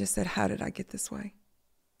 But I just said, how did I get this way?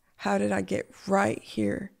 How did I get right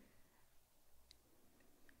here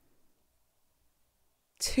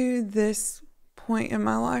to this point in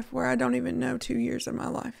my life where I don't even know 2 years of my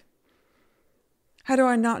life? How do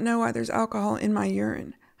I not know why there's alcohol in my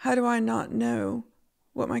urine? How do I not know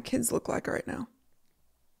what my kids look like right now?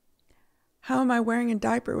 How am I wearing a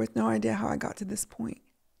diaper with no idea how I got to this point?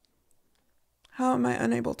 How am I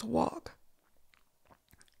unable to walk?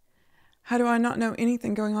 How do I not know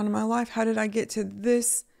anything going on in my life? How did I get to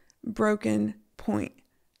this broken point?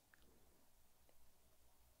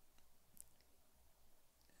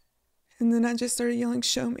 And then I just started yelling,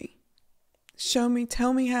 show me. Show me.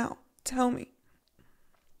 Tell me how. Tell me.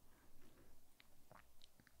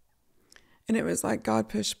 And it was like God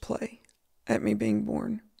pushed play at me being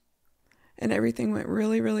born. And everything went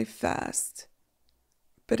really, really fast.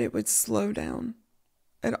 But it would slow down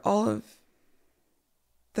at all of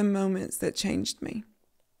the moments that changed me.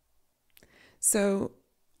 So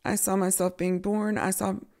I saw myself being born. I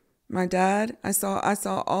saw my dad. I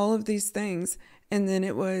saw all of these things. And then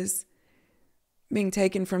it was being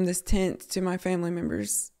taken from this tent to my family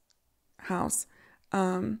member's house,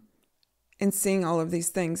 and seeing all of these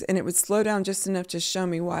things. And it would slow down just enough to show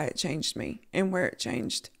me why it changed me and where it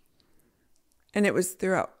changed. And it was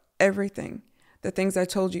throughout everything. The things I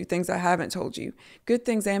told you, things I haven't told you, good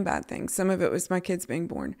things and bad things. Some of it was my kids being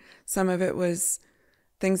born. Some of it was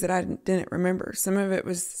things that I didn't remember. Some of it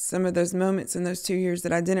was some of those moments in those 2 years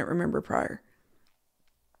that I didn't remember prior.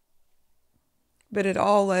 But it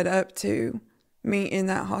all led up to me in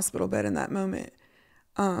that hospital bed in that moment.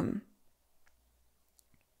 And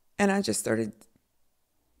I just started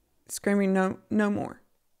screaming, no more.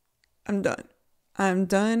 I'm done. I'm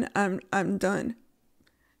done. I'm done.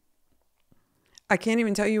 I can't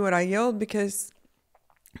even tell you what I yelled because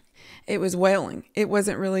it was wailing. It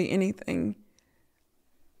wasn't really anything.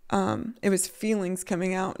 It was feelings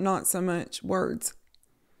coming out, not so much words.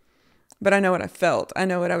 But I know what I felt. I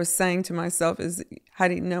know what I was saying to myself is,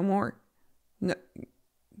 Heidi, no more. No,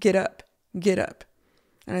 get up. Get up.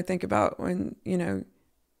 And I think about when,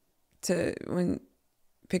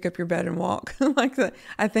 pick up your bed and walk like that.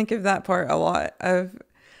 I think of that part a lot of,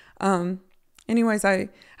 anyways,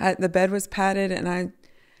 the bed was padded and I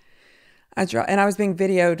was being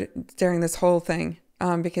videoed during this whole thing,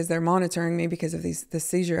 because they're monitoring me because of the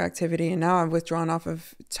seizure activity. And now I've withdrawn off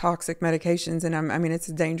of toxic medications, and it's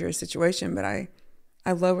a dangerous situation, but I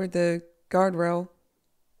lowered the guardrail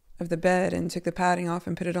of the bed and took the padding off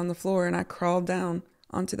and put it on the floor, and I crawled down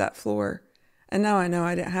onto that floor. And now I know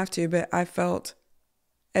I didn't have to, but I felt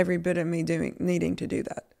every bit of me needing to do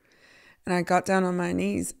that. And I got down on my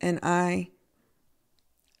knees, and I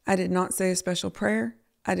did not say a special prayer.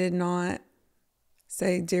 I did not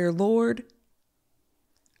say, Dear Lord.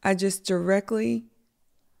 I just directly,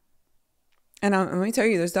 and let me tell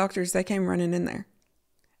you, those doctors, they came running in there.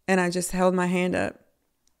 And I just held my hand up,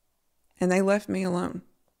 and they left me alone.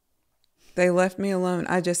 They left me alone.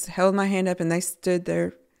 I just held my hand up, and they stood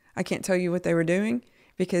there. I can't tell you what they were doing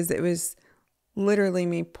because it was literally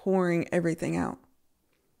me pouring everything out.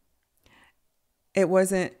 It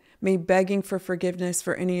wasn't me begging for forgiveness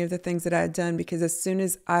for any of the things that I had done, because as soon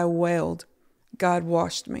as I wailed, God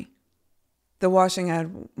washed me. The washing I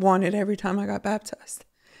had wanted every time I got baptized.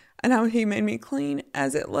 And He made me clean.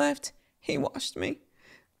 As it left, He washed me.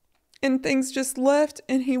 And things just left,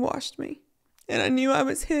 and He washed me. And I knew I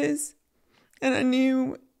was His. And I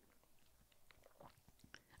knew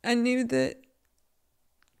that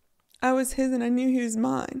I was His, and I knew He was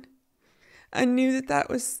mine. I knew that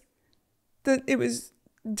it was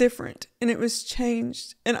different, and it was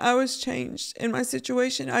changed, and I was changed in my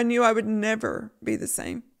situation. I knew I would never be the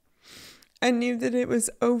same. I knew that it was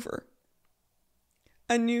over.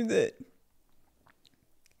 I knew that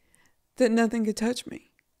nothing could touch me.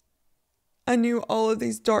 I knew all of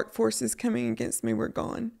these dark forces coming against me were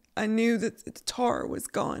gone. I knew that the tar was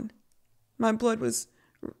gone. My blood was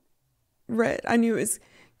red. I knew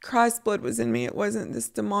Christ's blood was in me. It wasn't this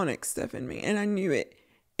demonic stuff in me. And I knew it.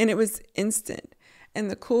 And it was instant. And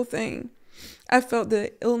the cool thing, I felt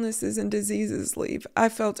the illnesses and diseases leave. I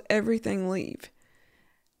felt everything leave.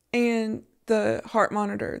 And the heart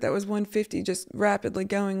monitor that was 150, just rapidly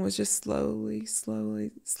going, was just slowly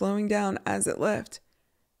slowing down as it left.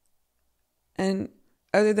 And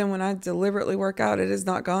other than when I deliberately work out, it has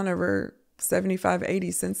not gone over 75,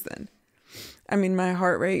 80 since then. I mean, my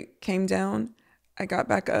heart rate came down. I got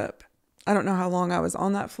back up. I don't know how long I was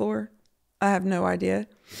on that floor. I have no idea.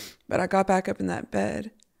 But I got back up in that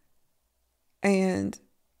bed. And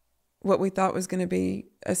what we thought was going to be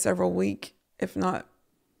a several week, if not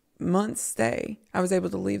months stay, I was able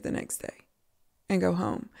to leave the next day and go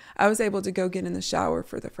home. I was able to go get in the shower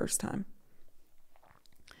for the first time.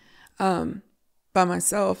 By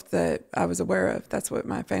myself, that I was aware of. That's what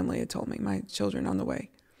my family had told me, my children on the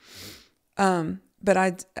way.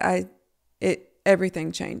 But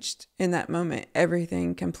everything changed in that moment.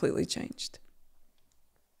 Everything completely changed.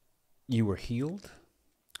 You were healed?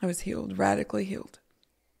 I was healed, radically healed.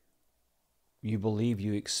 You believe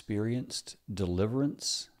you experienced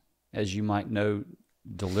deliverance, as you might know,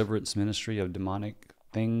 deliverance ministry of demonic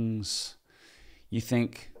things. You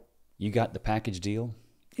think you got the package deal?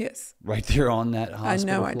 Yes. Right there on that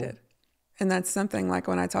hospital floor? I did. And that's something like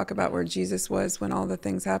when I talk about where Jesus was when all the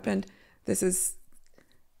things happened, this is,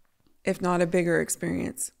 if not a bigger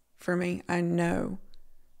experience for me. I know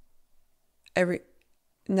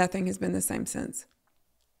nothing has been the same since.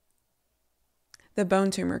 The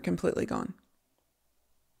bone tumor completely gone.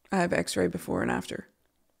 I have x-ray before and after.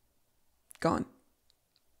 Gone.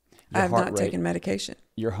 I have not taken medication.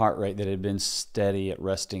 Your heart rate that had been steady at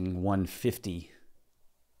resting 150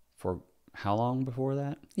 for how long before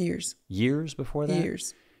that? Years. Years before that?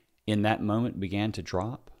 Years. In that moment began to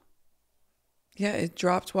drop? Yeah, it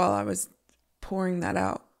dropped while I was pouring that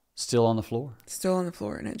out. Still on the floor? Still on the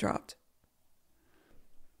floor, and it dropped.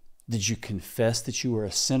 Did you confess that you were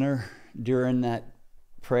a sinner during that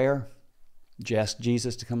prayer? Did you ask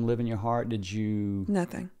Jesus to come live in your heart? Did you...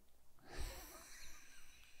 Nothing.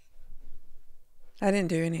 I didn't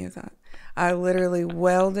do any of that. I literally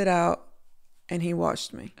wailed it out, and he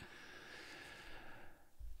watched me.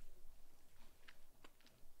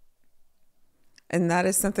 And that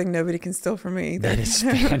is something nobody can steal from me either. That is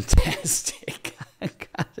fantastic. I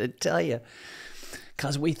got to tell you.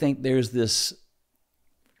 Because we think there's this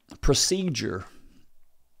procedure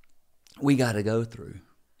we got to go through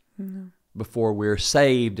before we're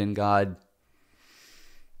saved and God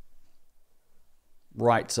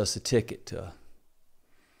writes us a ticket to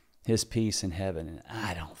his peace in heaven. And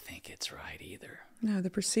I don't think it's right either. No, the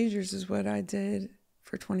procedures is what I did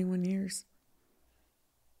for 21 years.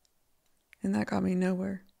 And that got me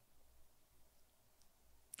nowhere.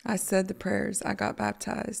 I said the prayers. I got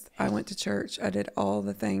baptized. I went to church. I did all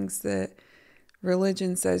the things that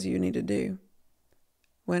religion says you need to do.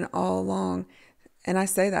 When all along, and I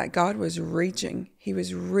say that, God was reaching. He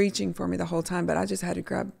was reaching for me the whole time, but I just had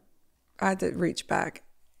to reach back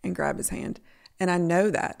and grab his hand. And I know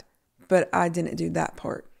that, but I didn't do that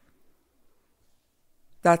part.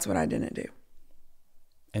 That's what I didn't do.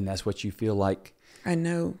 And that's what you feel like? I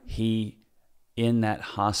know. In that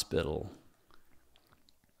hospital,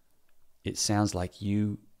 it sounds like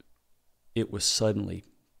it was suddenly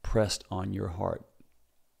pressed on your heart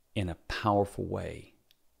in a powerful way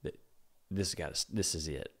that this is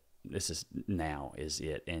it. This is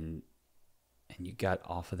it. And you got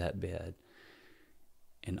off of that bed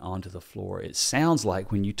and onto the floor. It sounds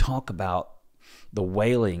like when you talk about the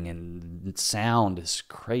wailing and sound, this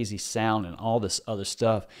crazy sound and all this other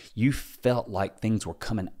stuff, you felt like things were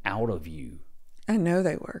coming out of you. I know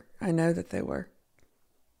they were. I know that they were.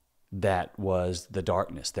 That was the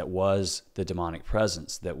darkness. That was the demonic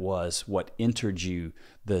presence. That was what entered you,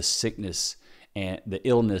 the sickness and the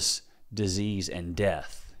illness, disease, and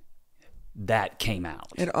death. That came out.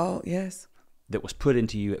 It all, yes. That was put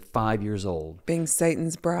into you at 5 years old. Being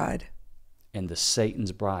Satan's bride. And the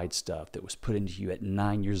Satan's bride stuff that was put into you at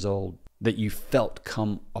 9 years old, that you felt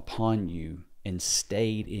come upon you and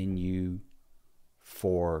stayed in you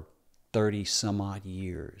for 30 some odd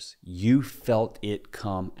years. You felt it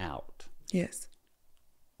come out. Yes.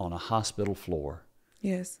 On a hospital floor.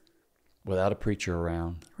 Yes. Without a preacher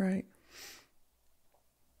around. Right.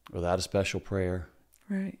 Without a special prayer.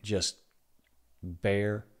 Right. Just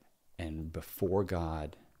bare and before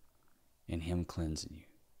God and him cleansing you.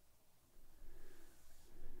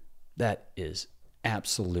 That is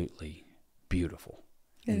absolutely beautiful.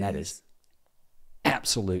 And that is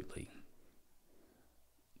absolutely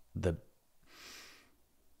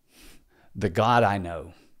the God I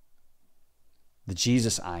know, the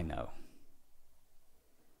Jesus I know,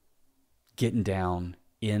 getting down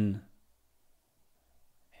in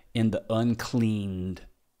the uncleaned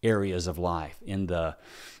areas of life, in the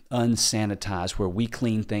unsanitized, where we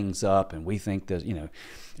clean things up and we think that,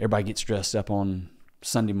 everybody gets dressed up on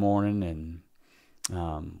Sunday morning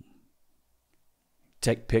and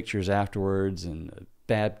take pictures afterwards, and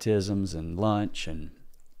baptisms and lunch, and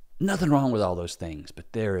nothing wrong with all those things.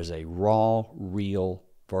 But there is a raw, real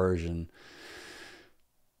version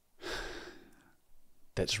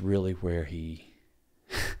that's really where he...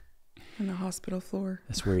 on the hospital floor.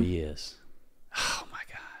 That's where he is. Oh my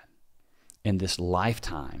God. In this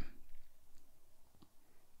lifetime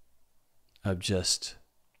of just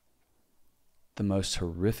the most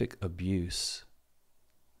horrific abuse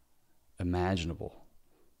imaginable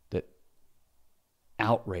that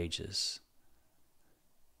outrages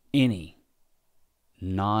any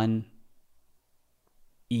non-evil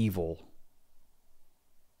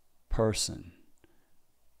person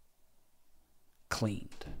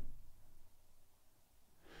cleaned.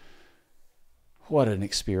 What an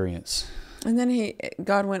experience. And then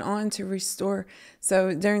God went on to restore.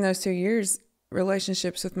 So during those 2 years,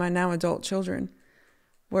 relationships with my now adult children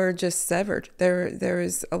were just severed. There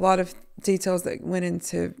was a lot of details that went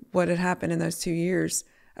into what had happened in those 2 years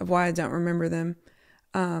of why I don't remember them,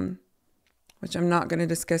 which I'm not going to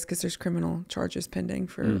discuss because there's criminal charges pending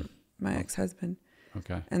for my ex-husband.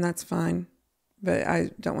 Okay. And that's fine. But I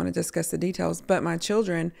don't want to discuss the details. But my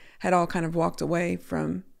children had all kind of walked away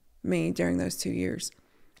from me during those 2 years,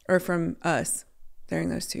 or from us during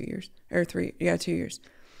those 2 years, or 2 years.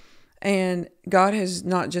 And God has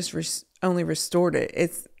not just only restored it.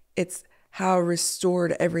 It's how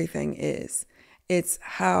restored everything is. It's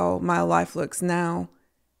how my life looks now.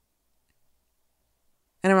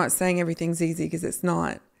 And I'm not saying everything's easy, because it's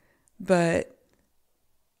not, but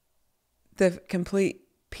the complete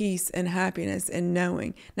peace and happiness and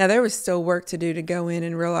knowing. Now, there was still work to do to go in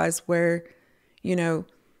and realize where,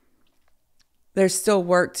 there's still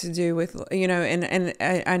work to do with, and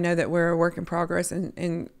I know that we're a work in progress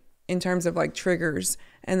in terms of like triggers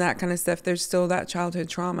and that kind of stuff. There's still that childhood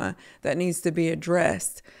trauma that needs to be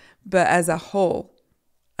addressed. But as a whole,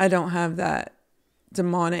 I don't have that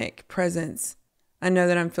demonic presence. I know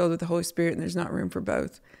that I'm filled with the Holy Spirit, and there's not room for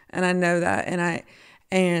both. And I know that.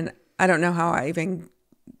 And I don't know how I even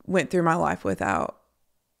went through my life without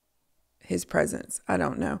his presence. I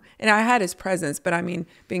don't know. And I had his presence, but I mean,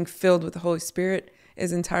 being filled with the Holy Spirit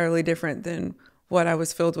is entirely different than what I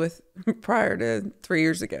was filled with prior to 3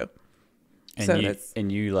 years ago.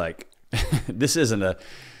 And you like, this isn't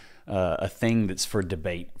a thing that's for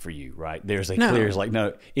debate for you, right? There's a clear, it's like,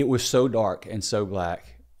 no, it was so dark and so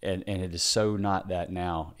black, and it is so not that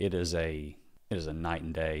now. It is a night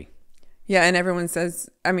and day. Yeah. And everyone says,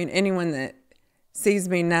 I mean, anyone that sees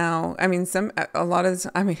me now, I mean, a lot of the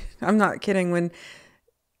time, I mean, I'm not kidding, when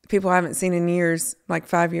people I haven't seen in years, like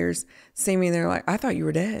 5 years, see me, they're like, I thought you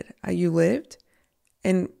were dead. You lived?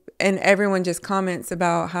 And everyone just comments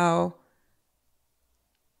about how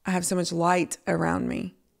I have so much light around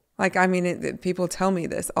me. Like, I mean, people tell me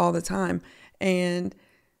this all the time, and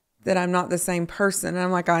that I'm not the same person. And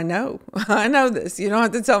I'm like, I know this. You don't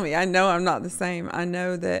have to tell me. I know I'm not the same. I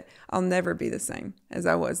know that I'll never be the same as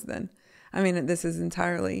I was then. I mean, this is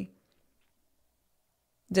entirely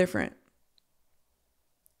different.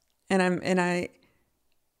 And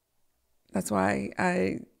that's why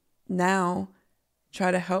I now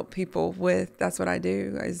try to help people with, that's what I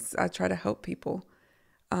do, is I try to help people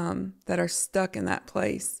that are stuck in that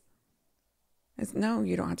place. It's, no,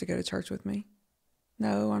 you don't have to go to church with me.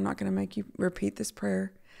 No, I'm not going to make you repeat this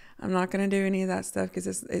prayer. I'm not going to do any of that stuff,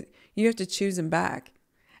 because you have to choose them back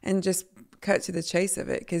and just cut to the chase of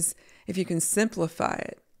it. Because if you can simplify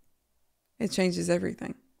it, it changes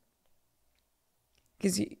everything.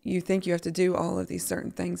 Because you think you have to do all of these certain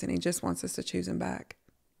things, and he just wants us to choose him back.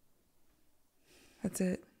 That's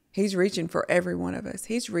it. He's reaching for every one of us.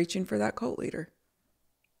 He's reaching for that cult leader.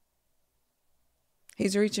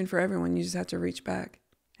 He's reaching for everyone. You just have to reach back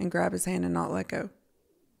and grab his hand and not let go.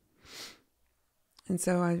 And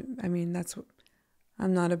so, I mean,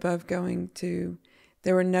 I'm not above going to,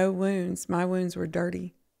 there were no wounds. My wounds were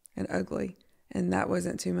dirty and ugly, and that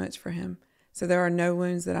wasn't too much for him. So there are no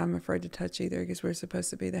wounds that I'm afraid to touch either, because we're supposed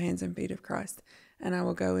to be the hands and feet of Christ. And I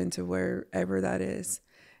will go into wherever that is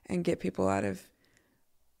and get people out of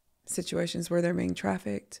situations where they're being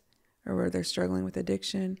trafficked, or where they're struggling with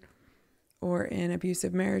addiction, or in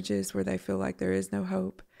abusive marriages where they feel like there is no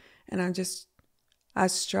hope. And I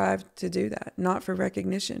strive to do that, not for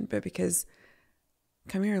recognition, but because,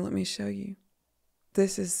 come here, let me show you.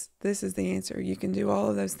 This is the answer. You can do all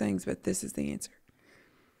of those things, but this is the answer.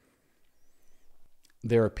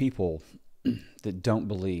 There are people that don't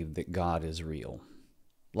believe that God is real.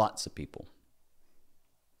 Lots of people.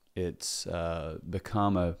 It's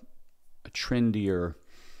become a trendier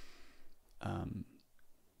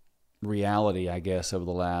reality, I guess, over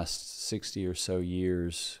the last 60 or so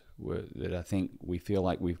years, that I think we feel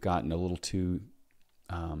like we've gotten a little too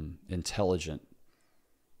intelligent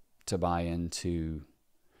to buy into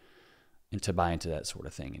that sort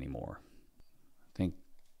of thing anymore. I think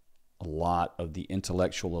a lot of the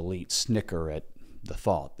intellectual elite snicker at the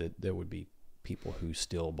thought that there would be people who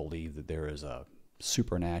still believe that there is a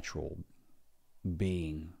supernatural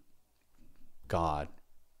being, God,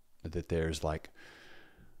 that there's like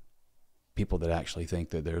people that actually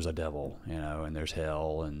think that there's a devil, and there's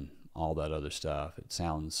hell and all that other stuff. It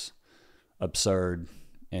sounds absurd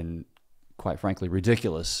and, quite frankly,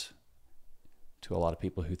 ridiculous to a lot of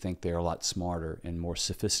people who think they're a lot smarter and more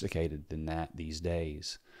sophisticated than that these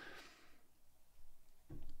days.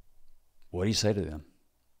 What do you say to them?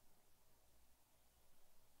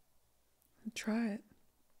 Try it.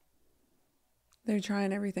 They're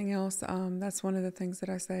trying everything else. That's one of the things that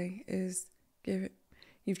I say is give it.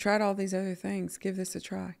 You've tried all these other things. Give this a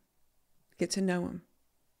try. Get to know him.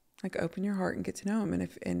 Like, open your heart and get to know him.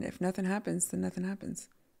 And if nothing happens, then nothing happens.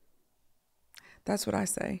 That's what I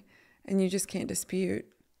say. And you just can't dispute.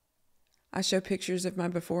 I show pictures of my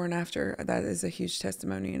before and after. That is a huge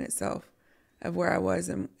testimony in itself of where I was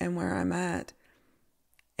and where I'm at.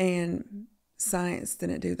 And science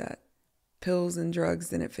didn't do that. Pills and drugs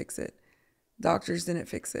didn't fix it. Doctors didn't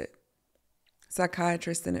fix it.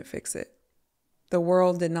 Psychiatrists didn't fix it. The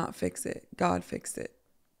world did not fix it. God fixed it.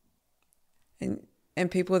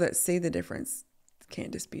 And people that see the difference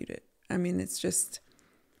can't dispute it. I mean, it's just,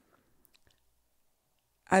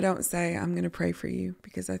 I don't say I'm going to pray for you,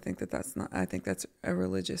 because I think I think that's a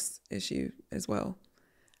religious issue as well.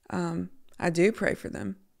 I do pray for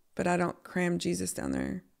them, but I don't cram Jesus down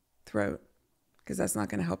their throat, because that's not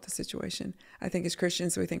going to help the situation. I think as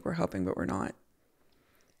Christians, we think we're helping, but we're not.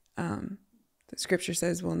 The scripture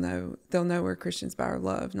says they'll know we're Christians by our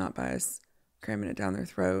love, not by us cramming it down their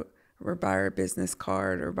throat, or by our business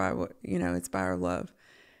card, or by what, it's by our love.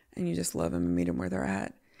 And you just love them and meet them where they're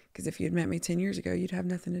at. Because if you'd met me 10 years ago, you'd have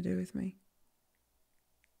nothing to do with me.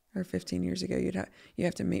 Or 15 years ago, you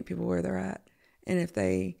have to meet people where they're at. And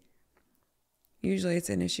usually it's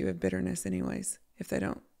an issue of bitterness anyways, if they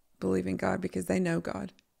don't believe in God, because they know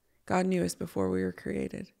God. God knew us before we were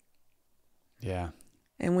created. Yeah.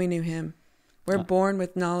 And we knew him. We're born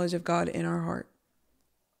with knowledge of God in our heart.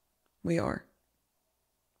 We are.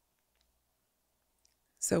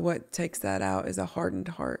 So what takes that out is a hardened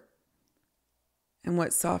heart. And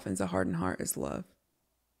what softens a hardened heart is love.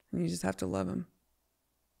 And you just have to love him.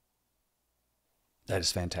 That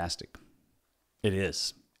is fantastic. It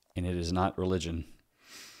is. And it is not religion.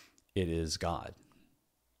 It is God.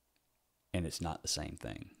 And it's not the same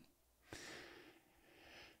thing.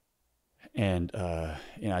 And, I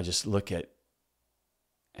just look at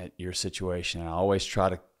your situation, and I always try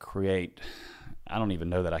to create, I don't even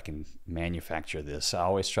know that I can manufacture this. I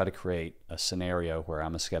always try to create a scenario where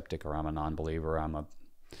I'm a skeptic, or I'm a non-believer, I'm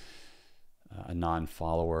a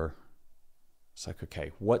non-follower. It's like,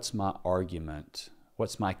 okay, what's my argument?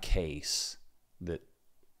 What's my case that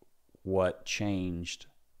what changed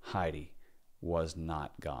Heidi was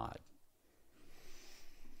not God?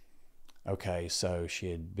 Okay, so she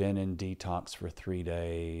had been in detox for 3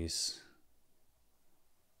 days.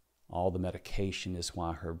 All the medication is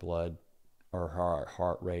why her blood or her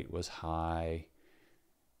heart rate was high.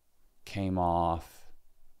 Came off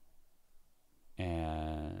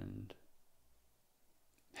and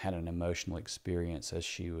had an emotional experience as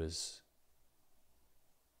she was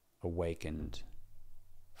awakened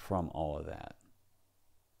from all of that,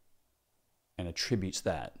 and attributes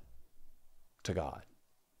that to God.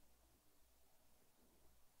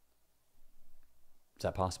 Is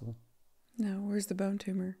that possible? No. Where's the bone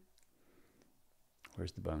tumor?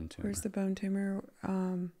 Where's the bone tumor? Where's the bone tumor?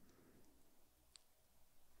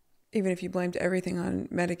 Even if you blamed everything on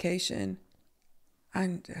medication,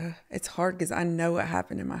 it's hard because I know what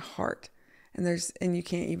happened in my heart, and you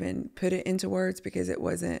can't even put it into words because it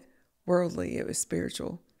wasn't worldly; it was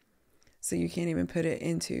spiritual. So you can't even put it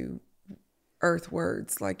into earth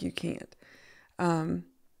words, like you can't. When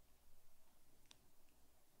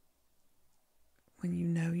you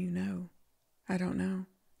know, you know. I don't know.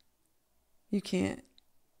 You can't.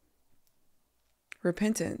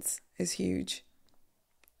 Repentance is huge.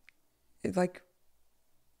 It's like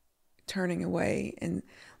turning away, and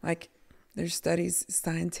like there's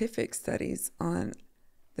scientific studies on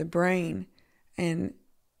the brain and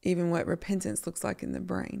even what repentance looks like in the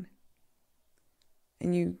brain.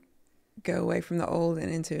 And you go away from the old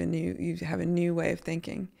and into you have a new way of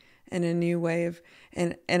thinking. and a new way of,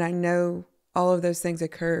 and I know all of those things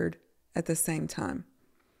occurred at the same time.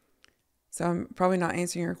 So I'm probably not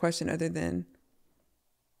answering your question other than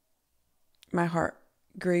my heart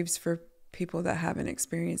grieves for people that haven't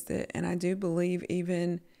experienced it. And I do believe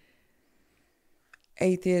even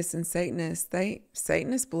atheists and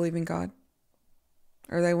Satanists believe in God,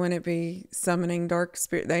 or they wouldn't be summoning dark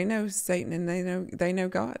spirit. They know Satan and they know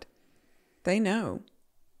God. They know.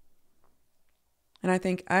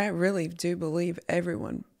 And I really do believe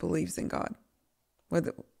everyone believes in God.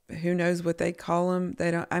 Who knows what they call him?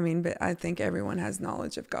 But I think everyone has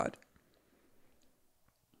knowledge of God.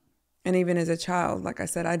 And even as a child, like I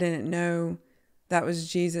said, I didn't know that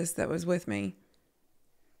was Jesus that was with me.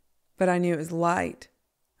 But I knew it was light.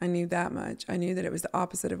 I knew that much. I knew that it was the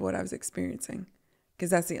opposite of what I was experiencing. Because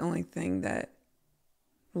that's the only thing that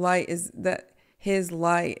his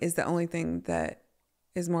light is the only thing that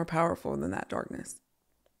is more powerful than that darkness.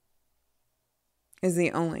 Is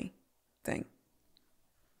the only thing.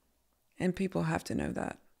 And people have to know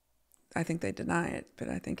that. I think they deny it, but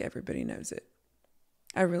I think everybody knows it.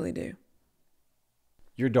 I really do.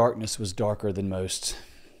 Your darkness was darker than most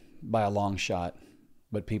by a long shot,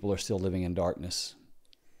 but people are still living in darkness.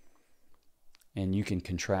 And you can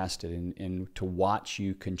contrast it, and to watch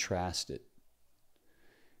you contrast it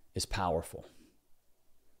is powerful.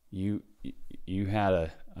 You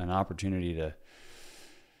had an opportunity to.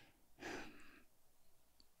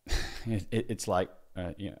 It's like,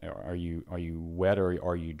 are you wet or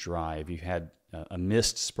are you dry? If you had a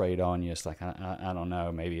mist sprayed on you, it's like I don't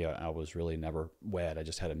know. Maybe I was really never wet. I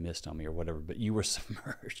just had a mist on me or whatever. But you were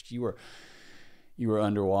submerged. You were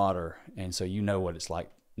underwater, and so you know what it's like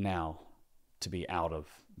now to be out of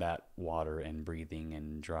that water and breathing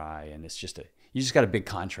and dry, and it's just you just got a big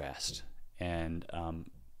contrast, and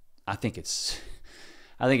I think it's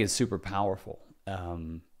super powerful.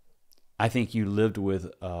 I think you lived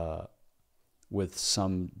with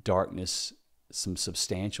some darkness, some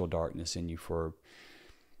substantial darkness in you for,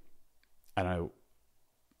 I don't know,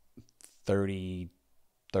 30,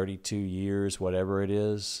 32 years, whatever it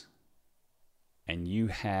is, and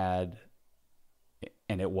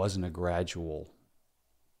and it wasn't a gradual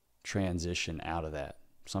transition out of that.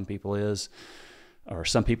 Some people it is.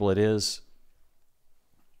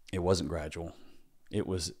 It wasn't gradual. It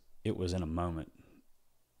was in a moment.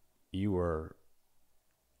 You were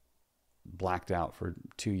blacked out for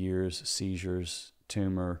 2 years, seizures,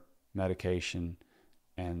 tumor, medication,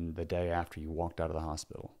 and the day after you walked out of the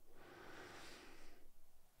hospital.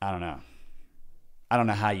 I don't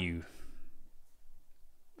know how you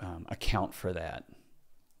account for that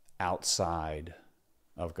outside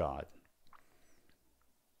of God.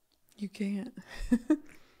 You can't.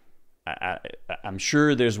 I'm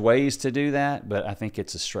sure there's ways to do that, but I think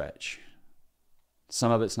it's a stretch.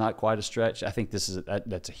 Some of it's not quite a stretch. I think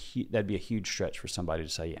that'd be a huge stretch for somebody to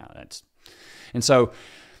say, yeah, that's. And so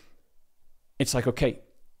it's like, okay,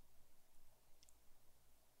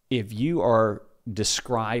 if you are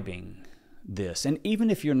describing this, and even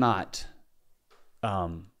if you're not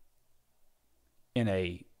in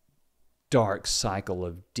a dark cycle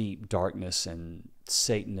of deep darkness and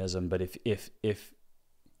Satanism, but if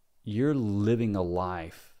you're living a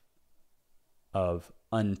life of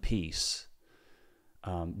unpeace,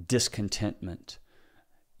 discontentment,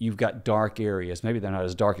 you've got dark areas. Maybe they're not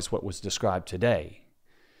as dark as what was described today,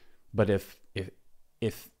 but if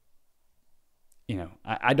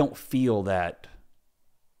I don't feel that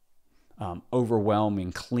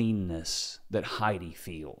overwhelming cleanness that Heidi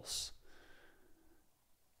feels.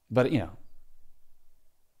 But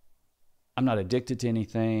I'm not addicted to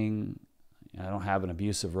anything. I don't have an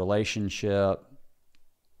abusive relationship.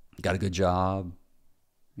 Got a good job.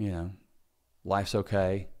 Life's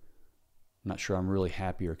okay. I'm not sure I'm really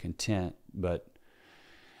happy or content, but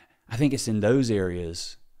I think it's in those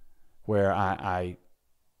areas where I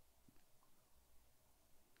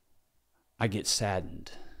get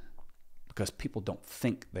saddened because people don't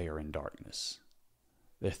think they are in darkness.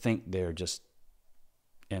 They think they're just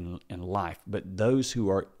in life. But those who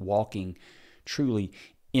are walking truly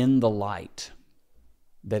in the light,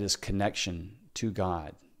 that is connection to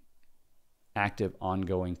God, active,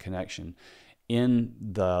 ongoing connection, in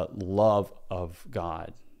the love of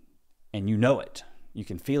God, and you know it, you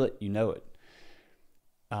can feel it, you know it.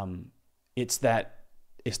 It's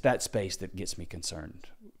that space that gets me concerned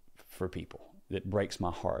for people, that breaks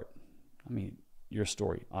my heart. I mean, your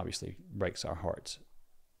story obviously breaks our hearts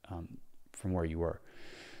from where you were,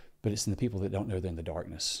 but it's in the people that don't know they're in the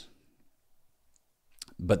darkness,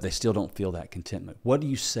 but they still don't feel that contentment. What do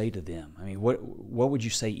you say to them? I mean, what would you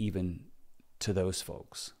say even to those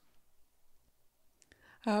folks?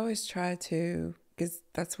 I always try to, because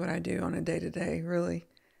that's what I do on a day-to-day, really.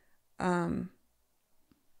 I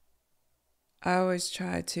always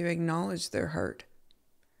try to acknowledge their hurt,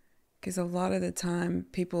 because a lot of the time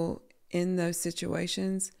people in those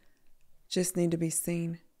situations just need to be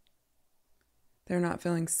seen. They're not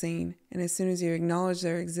feeling seen. And as soon as you acknowledge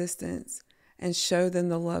their existence and show them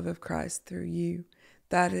the love of Christ through you,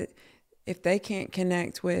 if they can't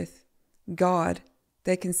connect with God,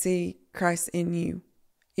 they can see Christ in you.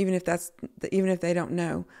 Even if they don't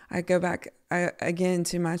know. I go back again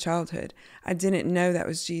to my childhood. I didn't know that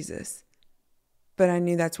was Jesus, but I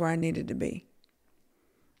knew that's where I needed to be.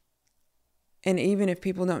 And even if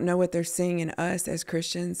people don't know what they're seeing in us as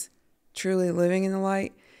Christians, truly living in the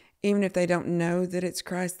light, even if they don't know that it's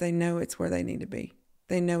Christ, they know it's where they need to be.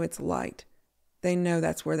 They know it's light. They know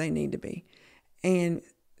that's where they need to be. And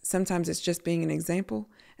sometimes it's just being an example,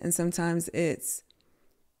 and sometimes it's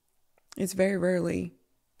very rarely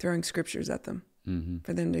throwing scriptures at them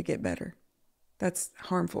for them to get better. That's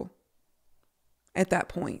harmful at that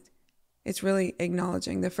point. It's really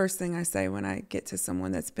acknowledging. The first thing I say when I get to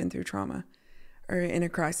someone that's been through trauma or in a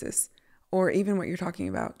crisis, or even what you're talking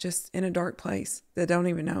about, just in a dark place that don't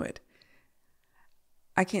even know it.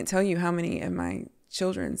 I can't tell you how many of my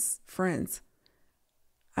children's friends,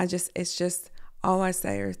 it's just, all I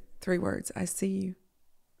say are 3 words. I see you.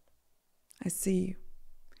 I see you.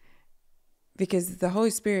 Because the Holy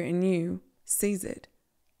Spirit in you sees it.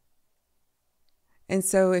 And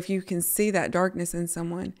so if you can see that darkness in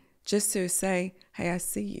someone, just to say, hey, I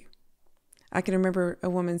see you. I can remember a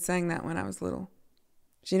woman saying that when I was little.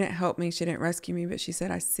 She didn't help me. She didn't rescue me, but she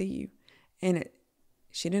said, I see you. And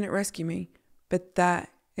she didn't rescue me, but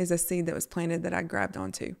that is a seed that was planted that I grabbed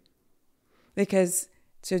onto. Because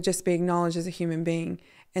to just be acknowledged as a human being,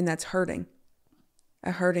 and that's hurting,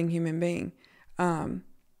 a hurting human being,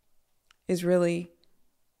 is really,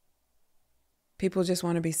 people just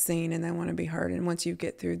want to be seen and they want to be heard. And once you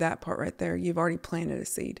get through that part right there, you've already planted a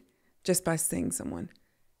seed just by seeing someone.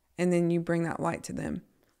 And then you bring that light to them.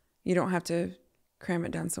 You don't have to cram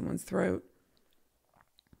it down someone's throat.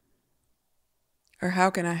 Or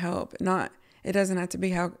how can I help? It doesn't have to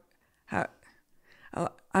be how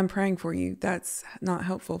I'm praying for you. That's not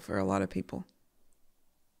helpful for a lot of people.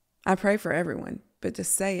 I pray for everyone, but to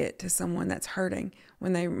say it to someone that's hurting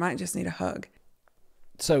when they might just need a hug.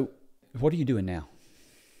 So what are you doing now?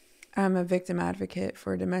 I'm a victim advocate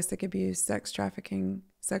for domestic abuse, sex trafficking,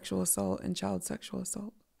 sexual assault, and child sexual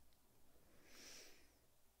assault.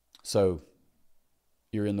 So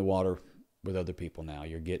you're in the water with other people now.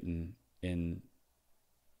 You're getting in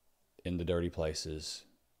the dirty places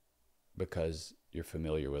because you're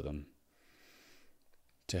familiar with them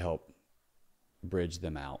to help bridge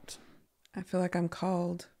them out. I feel like I'm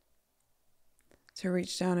called to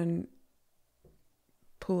reach down and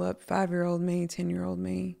pull up 5-year-old me, 10-year-old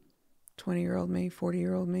me, 20-year-old me,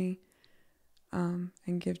 40-year-old me, and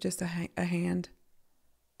give just a hand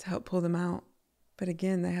to help pull them out. But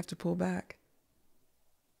again, they have to pull back.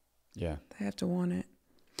 Yeah. They have to want it.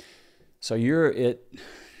 So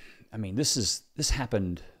this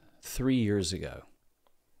happened 3 years ago.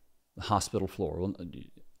 The hospital floor.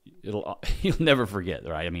 You'll never forget,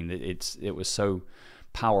 right? I mean, it was so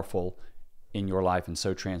powerful in your life and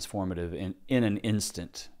so transformative in an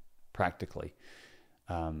instant, practically.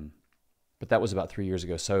 But that was about 3 years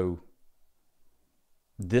ago. So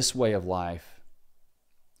this way of life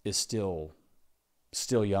is still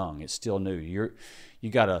young. It's still new. You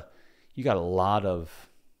got a lot of,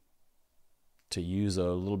 to use a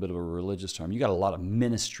little bit of a religious term, you got a lot of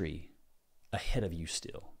ministry ahead of you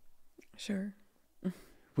still. Sure.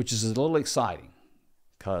 Which is a little exciting,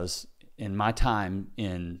 because in my time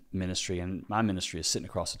in ministry, and my ministry is sitting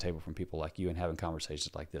across the table from people like you and having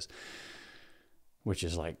conversations like this, which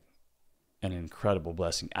is like an incredible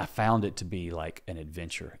blessing. I found it to be like an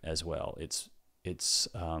adventure as well. It's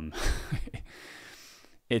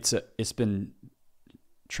been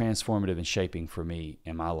transformative and shaping for me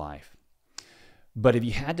in my life. But if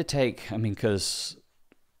you had to take, because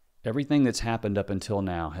everything that's happened up until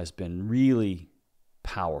now has been really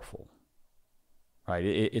powerful, right?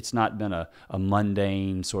 It's not been a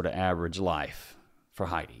mundane sort of average life for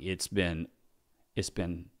Heidi. It's been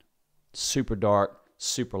super dark,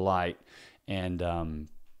 super light, and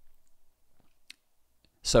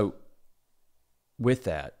so with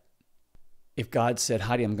that, if God said,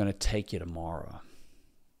 Heidi, I'm going to take you tomorrow,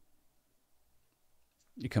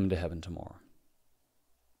 you come to heaven tomorrow,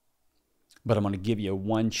 but I'm going to give you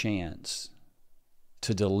one chance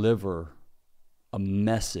to deliver a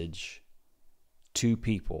message to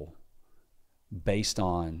people based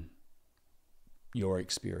on your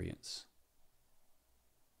experience.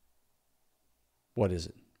 What is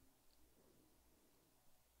it?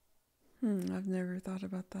 I've never thought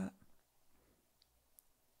about that.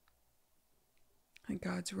 Like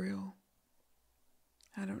God's real.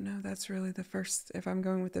 I don't know. That's really the first, if I'm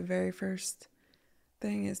going with the very first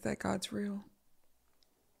thing, is that God's real.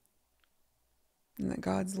 And that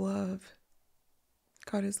God's love.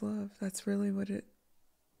 God is love. That's really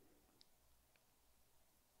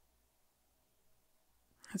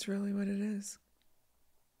that's really what it is.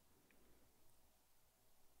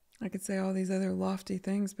 I could say all these other lofty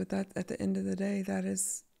things, but that at the end of the day, that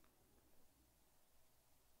is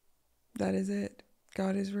it.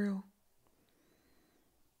 God is real.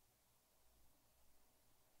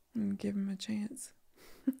 And give him a chance.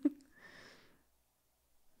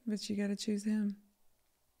 But you got to choose him.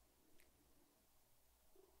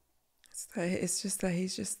 It's just that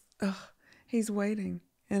he's waiting.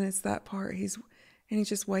 And it's that part. He's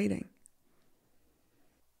just waiting.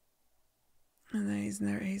 And then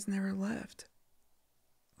he's never left.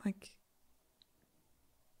 Like,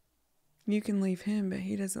 you can leave him, but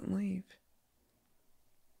he doesn't leave.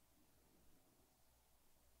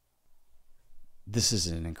 This is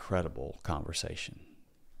an incredible conversation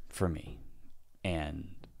for me.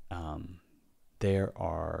 And there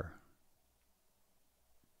are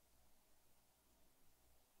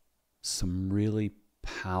some really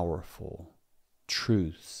powerful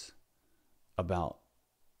truths about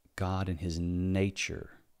God and his nature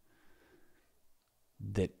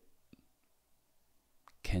that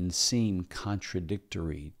can seem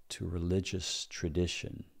contradictory to religious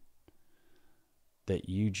tradition that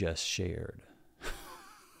you just shared.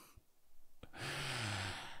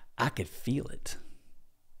 I could feel it.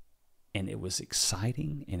 And it was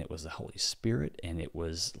exciting, and it was the Holy Spirit, and it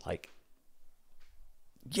was like,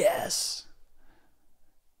 yes,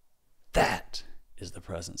 that is the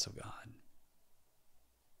presence of God.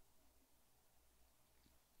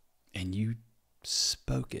 And you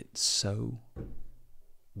spoke it so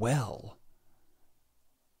well.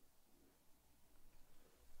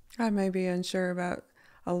 I may be unsure about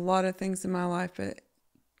a lot of things in my life, but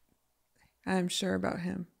I'm sure about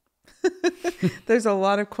him. There's a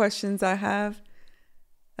lot of questions I have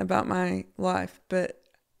about my life, but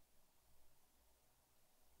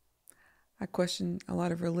I question a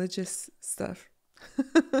lot of religious stuff.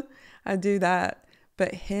 I do that,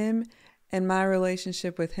 but him and my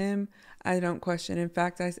relationship with him, I don't question. In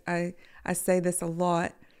fact, I say this a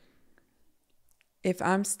lot. If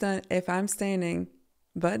I'm standing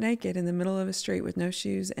butt naked in the middle of a street with no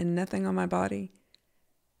shoes and nothing on my body,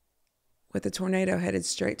 with a tornado headed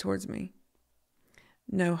straight towards me,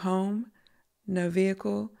 no home, no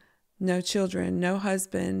vehicle, no children, no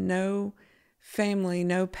husband, no family,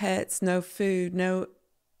 no pets, no food,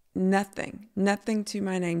 nothing to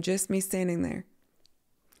my name, just me standing there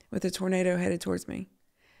with a tornado headed towards me.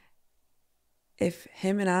 If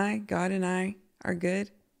him and I, God and I, are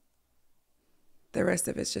good, the rest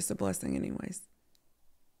of it's just a blessing anyways.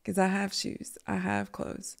 Because I have shoes, I have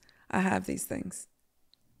clothes, I have these things.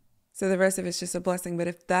 So the rest of it's just a blessing. But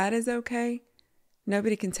if that is okay,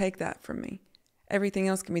 nobody can take that from me. Everything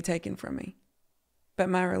else can be taken from me. But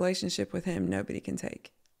my relationship with him, nobody can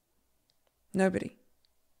take. Nobody.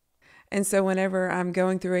 And so whenever I'm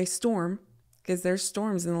going through a storm, because there's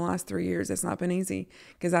storms in the last 3 years, it's not been easy.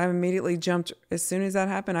 Because I immediately jumped, as soon as that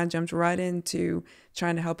happened, I jumped right into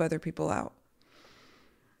trying to help other people out.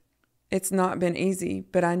 It's not been easy,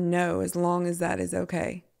 but I know as long as that is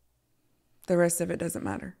okay, the rest of it doesn't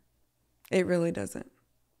matter. It really doesn't.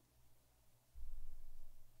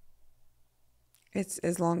 It's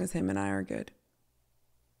as long as him and I are good.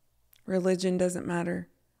 Religion doesn't matter.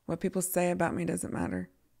 What people say about me doesn't matter.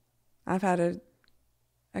 I've had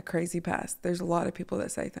a crazy past. There's a lot of people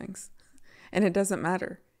that say things. And it doesn't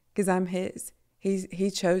matter because I'm his.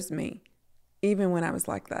 He chose me. Even when I was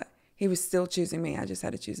like that, he was still choosing me. I just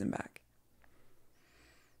had to choose him back.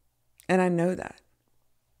 And I know that.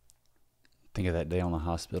 Think of that day on the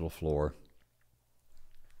hospital floor.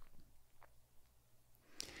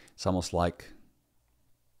 It's almost like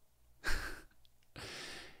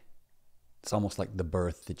the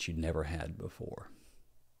birth that you never had before.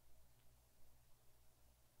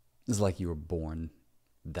 It's like you were born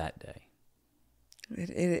that day.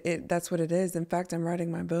 That's what it is. In fact, I'm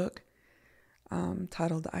writing my book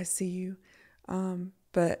titled I See You.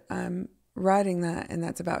 But I'm writing that, and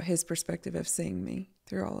that's about his perspective of seeing me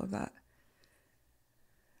through all of that.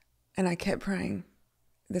 And I kept praying.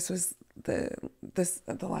 This was the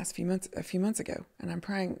last a few months ago. And I'm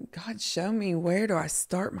praying, God, show me, where do I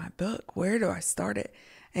start my book? Where do I start it?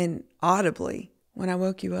 And audibly, when I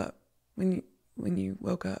woke you up, when you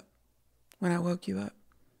woke up, when I woke you up,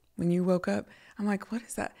 when you woke up. I'm like, what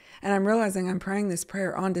is that? And I'm realizing I'm praying this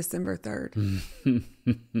prayer on December 3rd.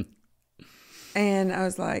 And I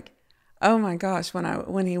was like, oh my gosh,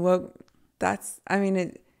 when he woke, when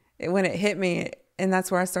it hit me, and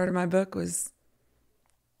that's where I started my book, was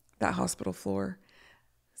that hospital floor.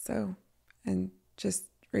 So, and just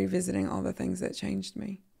revisiting all the things that changed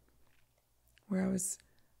me, where I was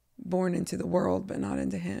born into the world, but not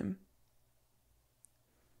into him.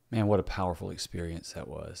 Man, what a powerful experience that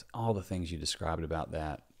was. All the things you described about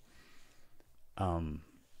that.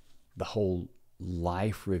 The whole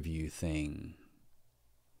life review thing.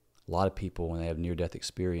 A lot of people, when they have near-death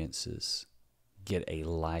experiences, get a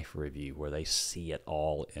life review where they see it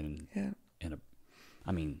all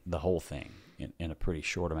the whole thing in a pretty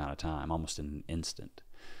short amount of time, almost in an instant.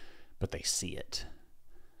 But they see it.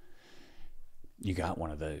 You got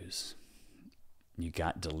one of those. You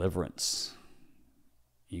got deliverance.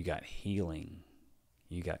 You got healing.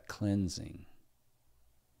 You got cleansing.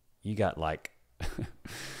 You got like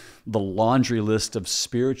the laundry list of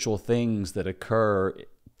spiritual things that occur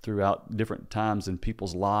throughout different times in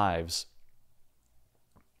people's lives.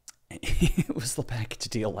 It was the package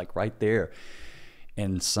deal, like right there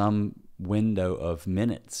in some window of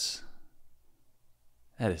minutes.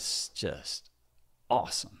 That is just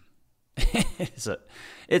awesome.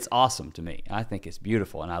 It's awesome to me. I think it's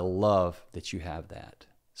beautiful, and I love that you have that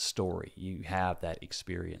story. You have that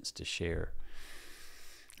experience to share.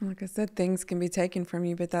 Like I said, things can be taken from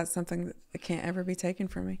you, but that's something that can't ever be taken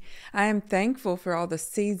from me. I am thankful for all the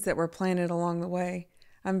seeds that were planted along the way.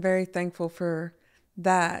 I'm very thankful for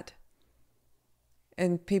that,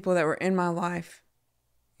 and people that were in my life,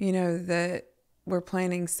 that were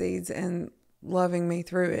planting seeds and loving me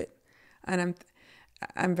through it. And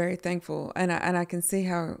I'm very thankful, and I can see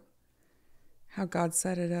how God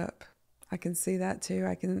set it up. I can see that too.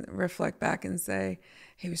 I can reflect back and say,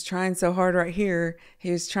 he was trying so hard right here. He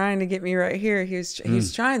was trying to get me right here. He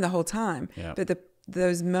was trying the whole time. Yeah. But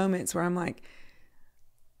those moments where I'm like,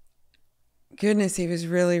 goodness, he was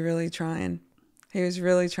really, really trying. He was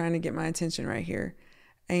really trying to get my attention right here.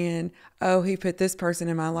 And, he put this person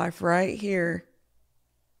in my life right here.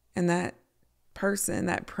 And that person,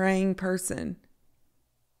 that praying person.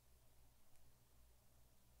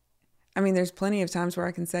 There's plenty of times where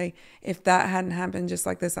I can say, if that hadn't happened just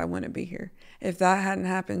like this, I wouldn't be here. If that hadn't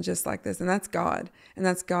happened just like this, and that's God. And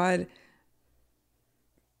that's God.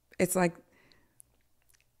 It's like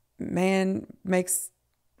man makes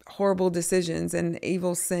horrible decisions and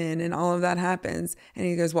evil sin and all of that happens. And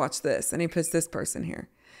he goes, watch this. And he puts this person here.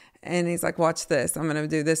 And he's like, watch this. I'm going to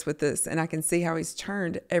do this with this. And I can see how he's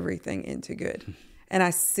turned everything into good. And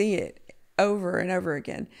I see it over and over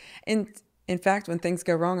again. And in fact, when things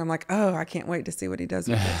go wrong, I'm like, I can't wait to see what he does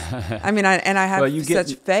with this. I have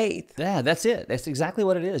such faith. Yeah, that's it. That's exactly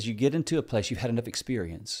what it is. You get into a place, you've had enough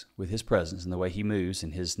experience with his presence and the way he moves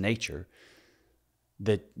and his nature,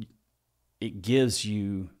 that it gives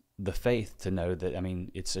you the faith to know that,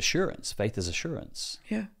 it's assurance. Faith is assurance.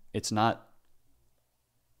 Yeah. It's not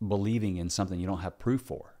believing in something you don't have proof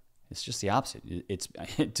for. It's just the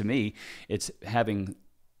opposite. To me, it's having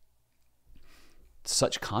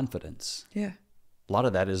such confidence. Yeah. A lot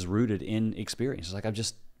of that is rooted in experience. It's like, I've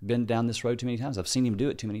just been down this road too many times. I've seen him do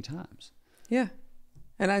it too many times. Yeah.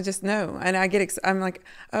 And I just know. And I'm like,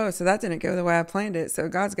 so that didn't go the way I planned it. So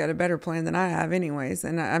God's got a better plan than I have anyways.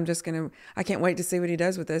 And I can't wait to see what he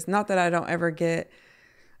does with this. Not that I don't ever get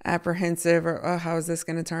apprehensive or, how is this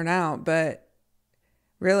going to turn out? But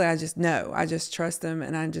really, I just know. I just trust him,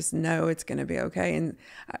 and I just know it's going to be okay. And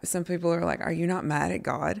some people are like, are you not mad at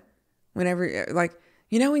God? Whenever,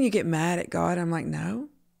 when you get mad at God, I'm like, no.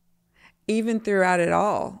 Even throughout it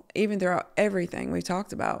all, even throughout everything we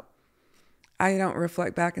talked about, I don't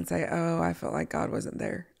reflect back and say, I felt like God wasn't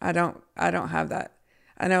there. I don't have that.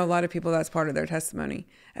 I know a lot of people, that's part of their testimony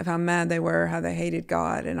of how mad they were, how they hated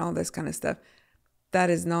God and all this kind of stuff.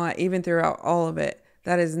 That is not, even throughout all of it,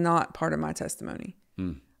 that is not part of my testimony.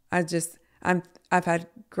 I've had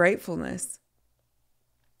gratefulness,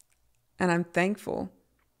 and I'm thankful.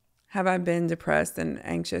 Have I been depressed and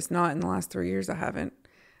anxious? Not in the last 3 years. I haven't.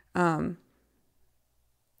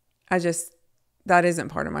 That isn't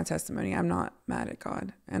part of my testimony. I'm not mad at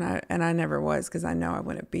God, and I never was, because I know I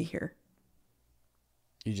wouldn't be here.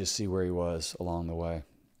 You just see where he was along the way.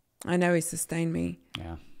 I know he sustained me.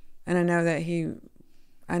 Yeah. And I know that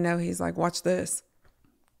he's like, watch this.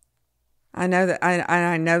 I know that.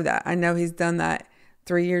 I know he's done that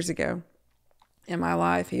 3 years ago in my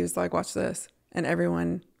life. He was like, watch this. And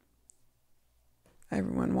everyone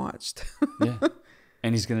watched. Yeah.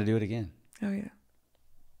 And he's going to do it again. Oh, yeah.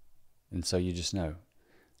 And so you just know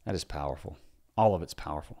that is powerful. All of it's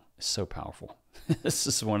powerful. is so powerful. This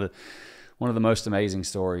is one of the most amazing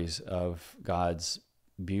stories of God's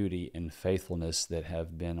beauty and faithfulness that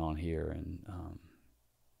have been on here, and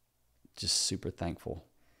just super thankful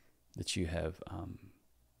that you have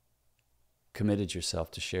committed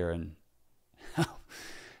yourself to sharing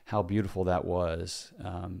how beautiful that was,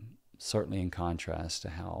 certainly in contrast to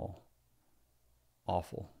how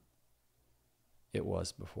awful it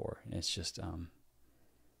was before. And it's just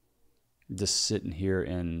sitting here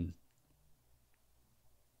in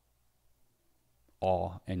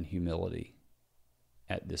awe and humility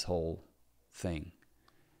at this whole thing,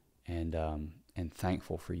 and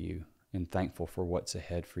thankful for you, and thankful for what's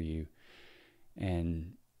ahead for you,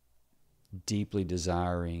 and deeply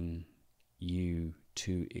desiring you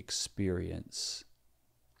to experience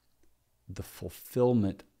the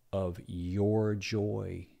fulfillment of your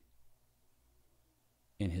joy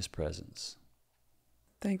in His presence.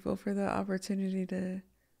 Thankful for the opportunity to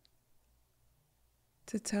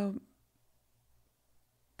tell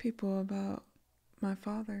people about my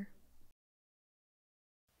Father.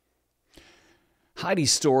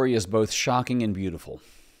 Heidi's story is both shocking and beautiful.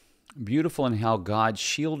 Beautiful in how God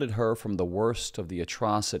shielded her from the worst of the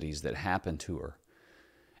atrocities that happened to her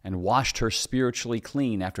and washed her spiritually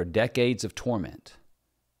clean after decades of torment.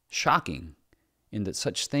 Shocking in that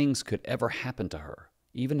such things could ever happen to her,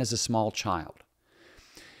 even as a small child.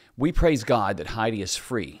 We praise God that Heidi is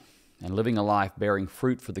free and living a life bearing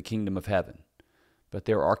fruit for the kingdom of heaven. But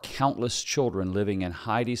there are countless children living in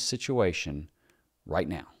Heidi's situation right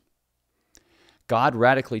now. God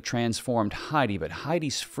radically transformed Heidi, but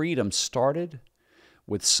Heidi's freedom started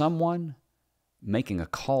with someone making a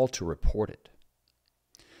call to report it.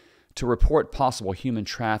 To report possible human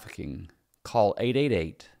trafficking, call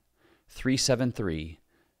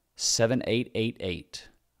 888-373-7888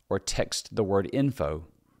 or text the word info,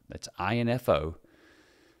 that's INFO,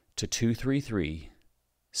 to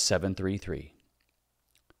 233-733.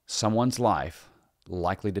 Someone's life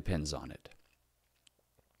likely depends on it.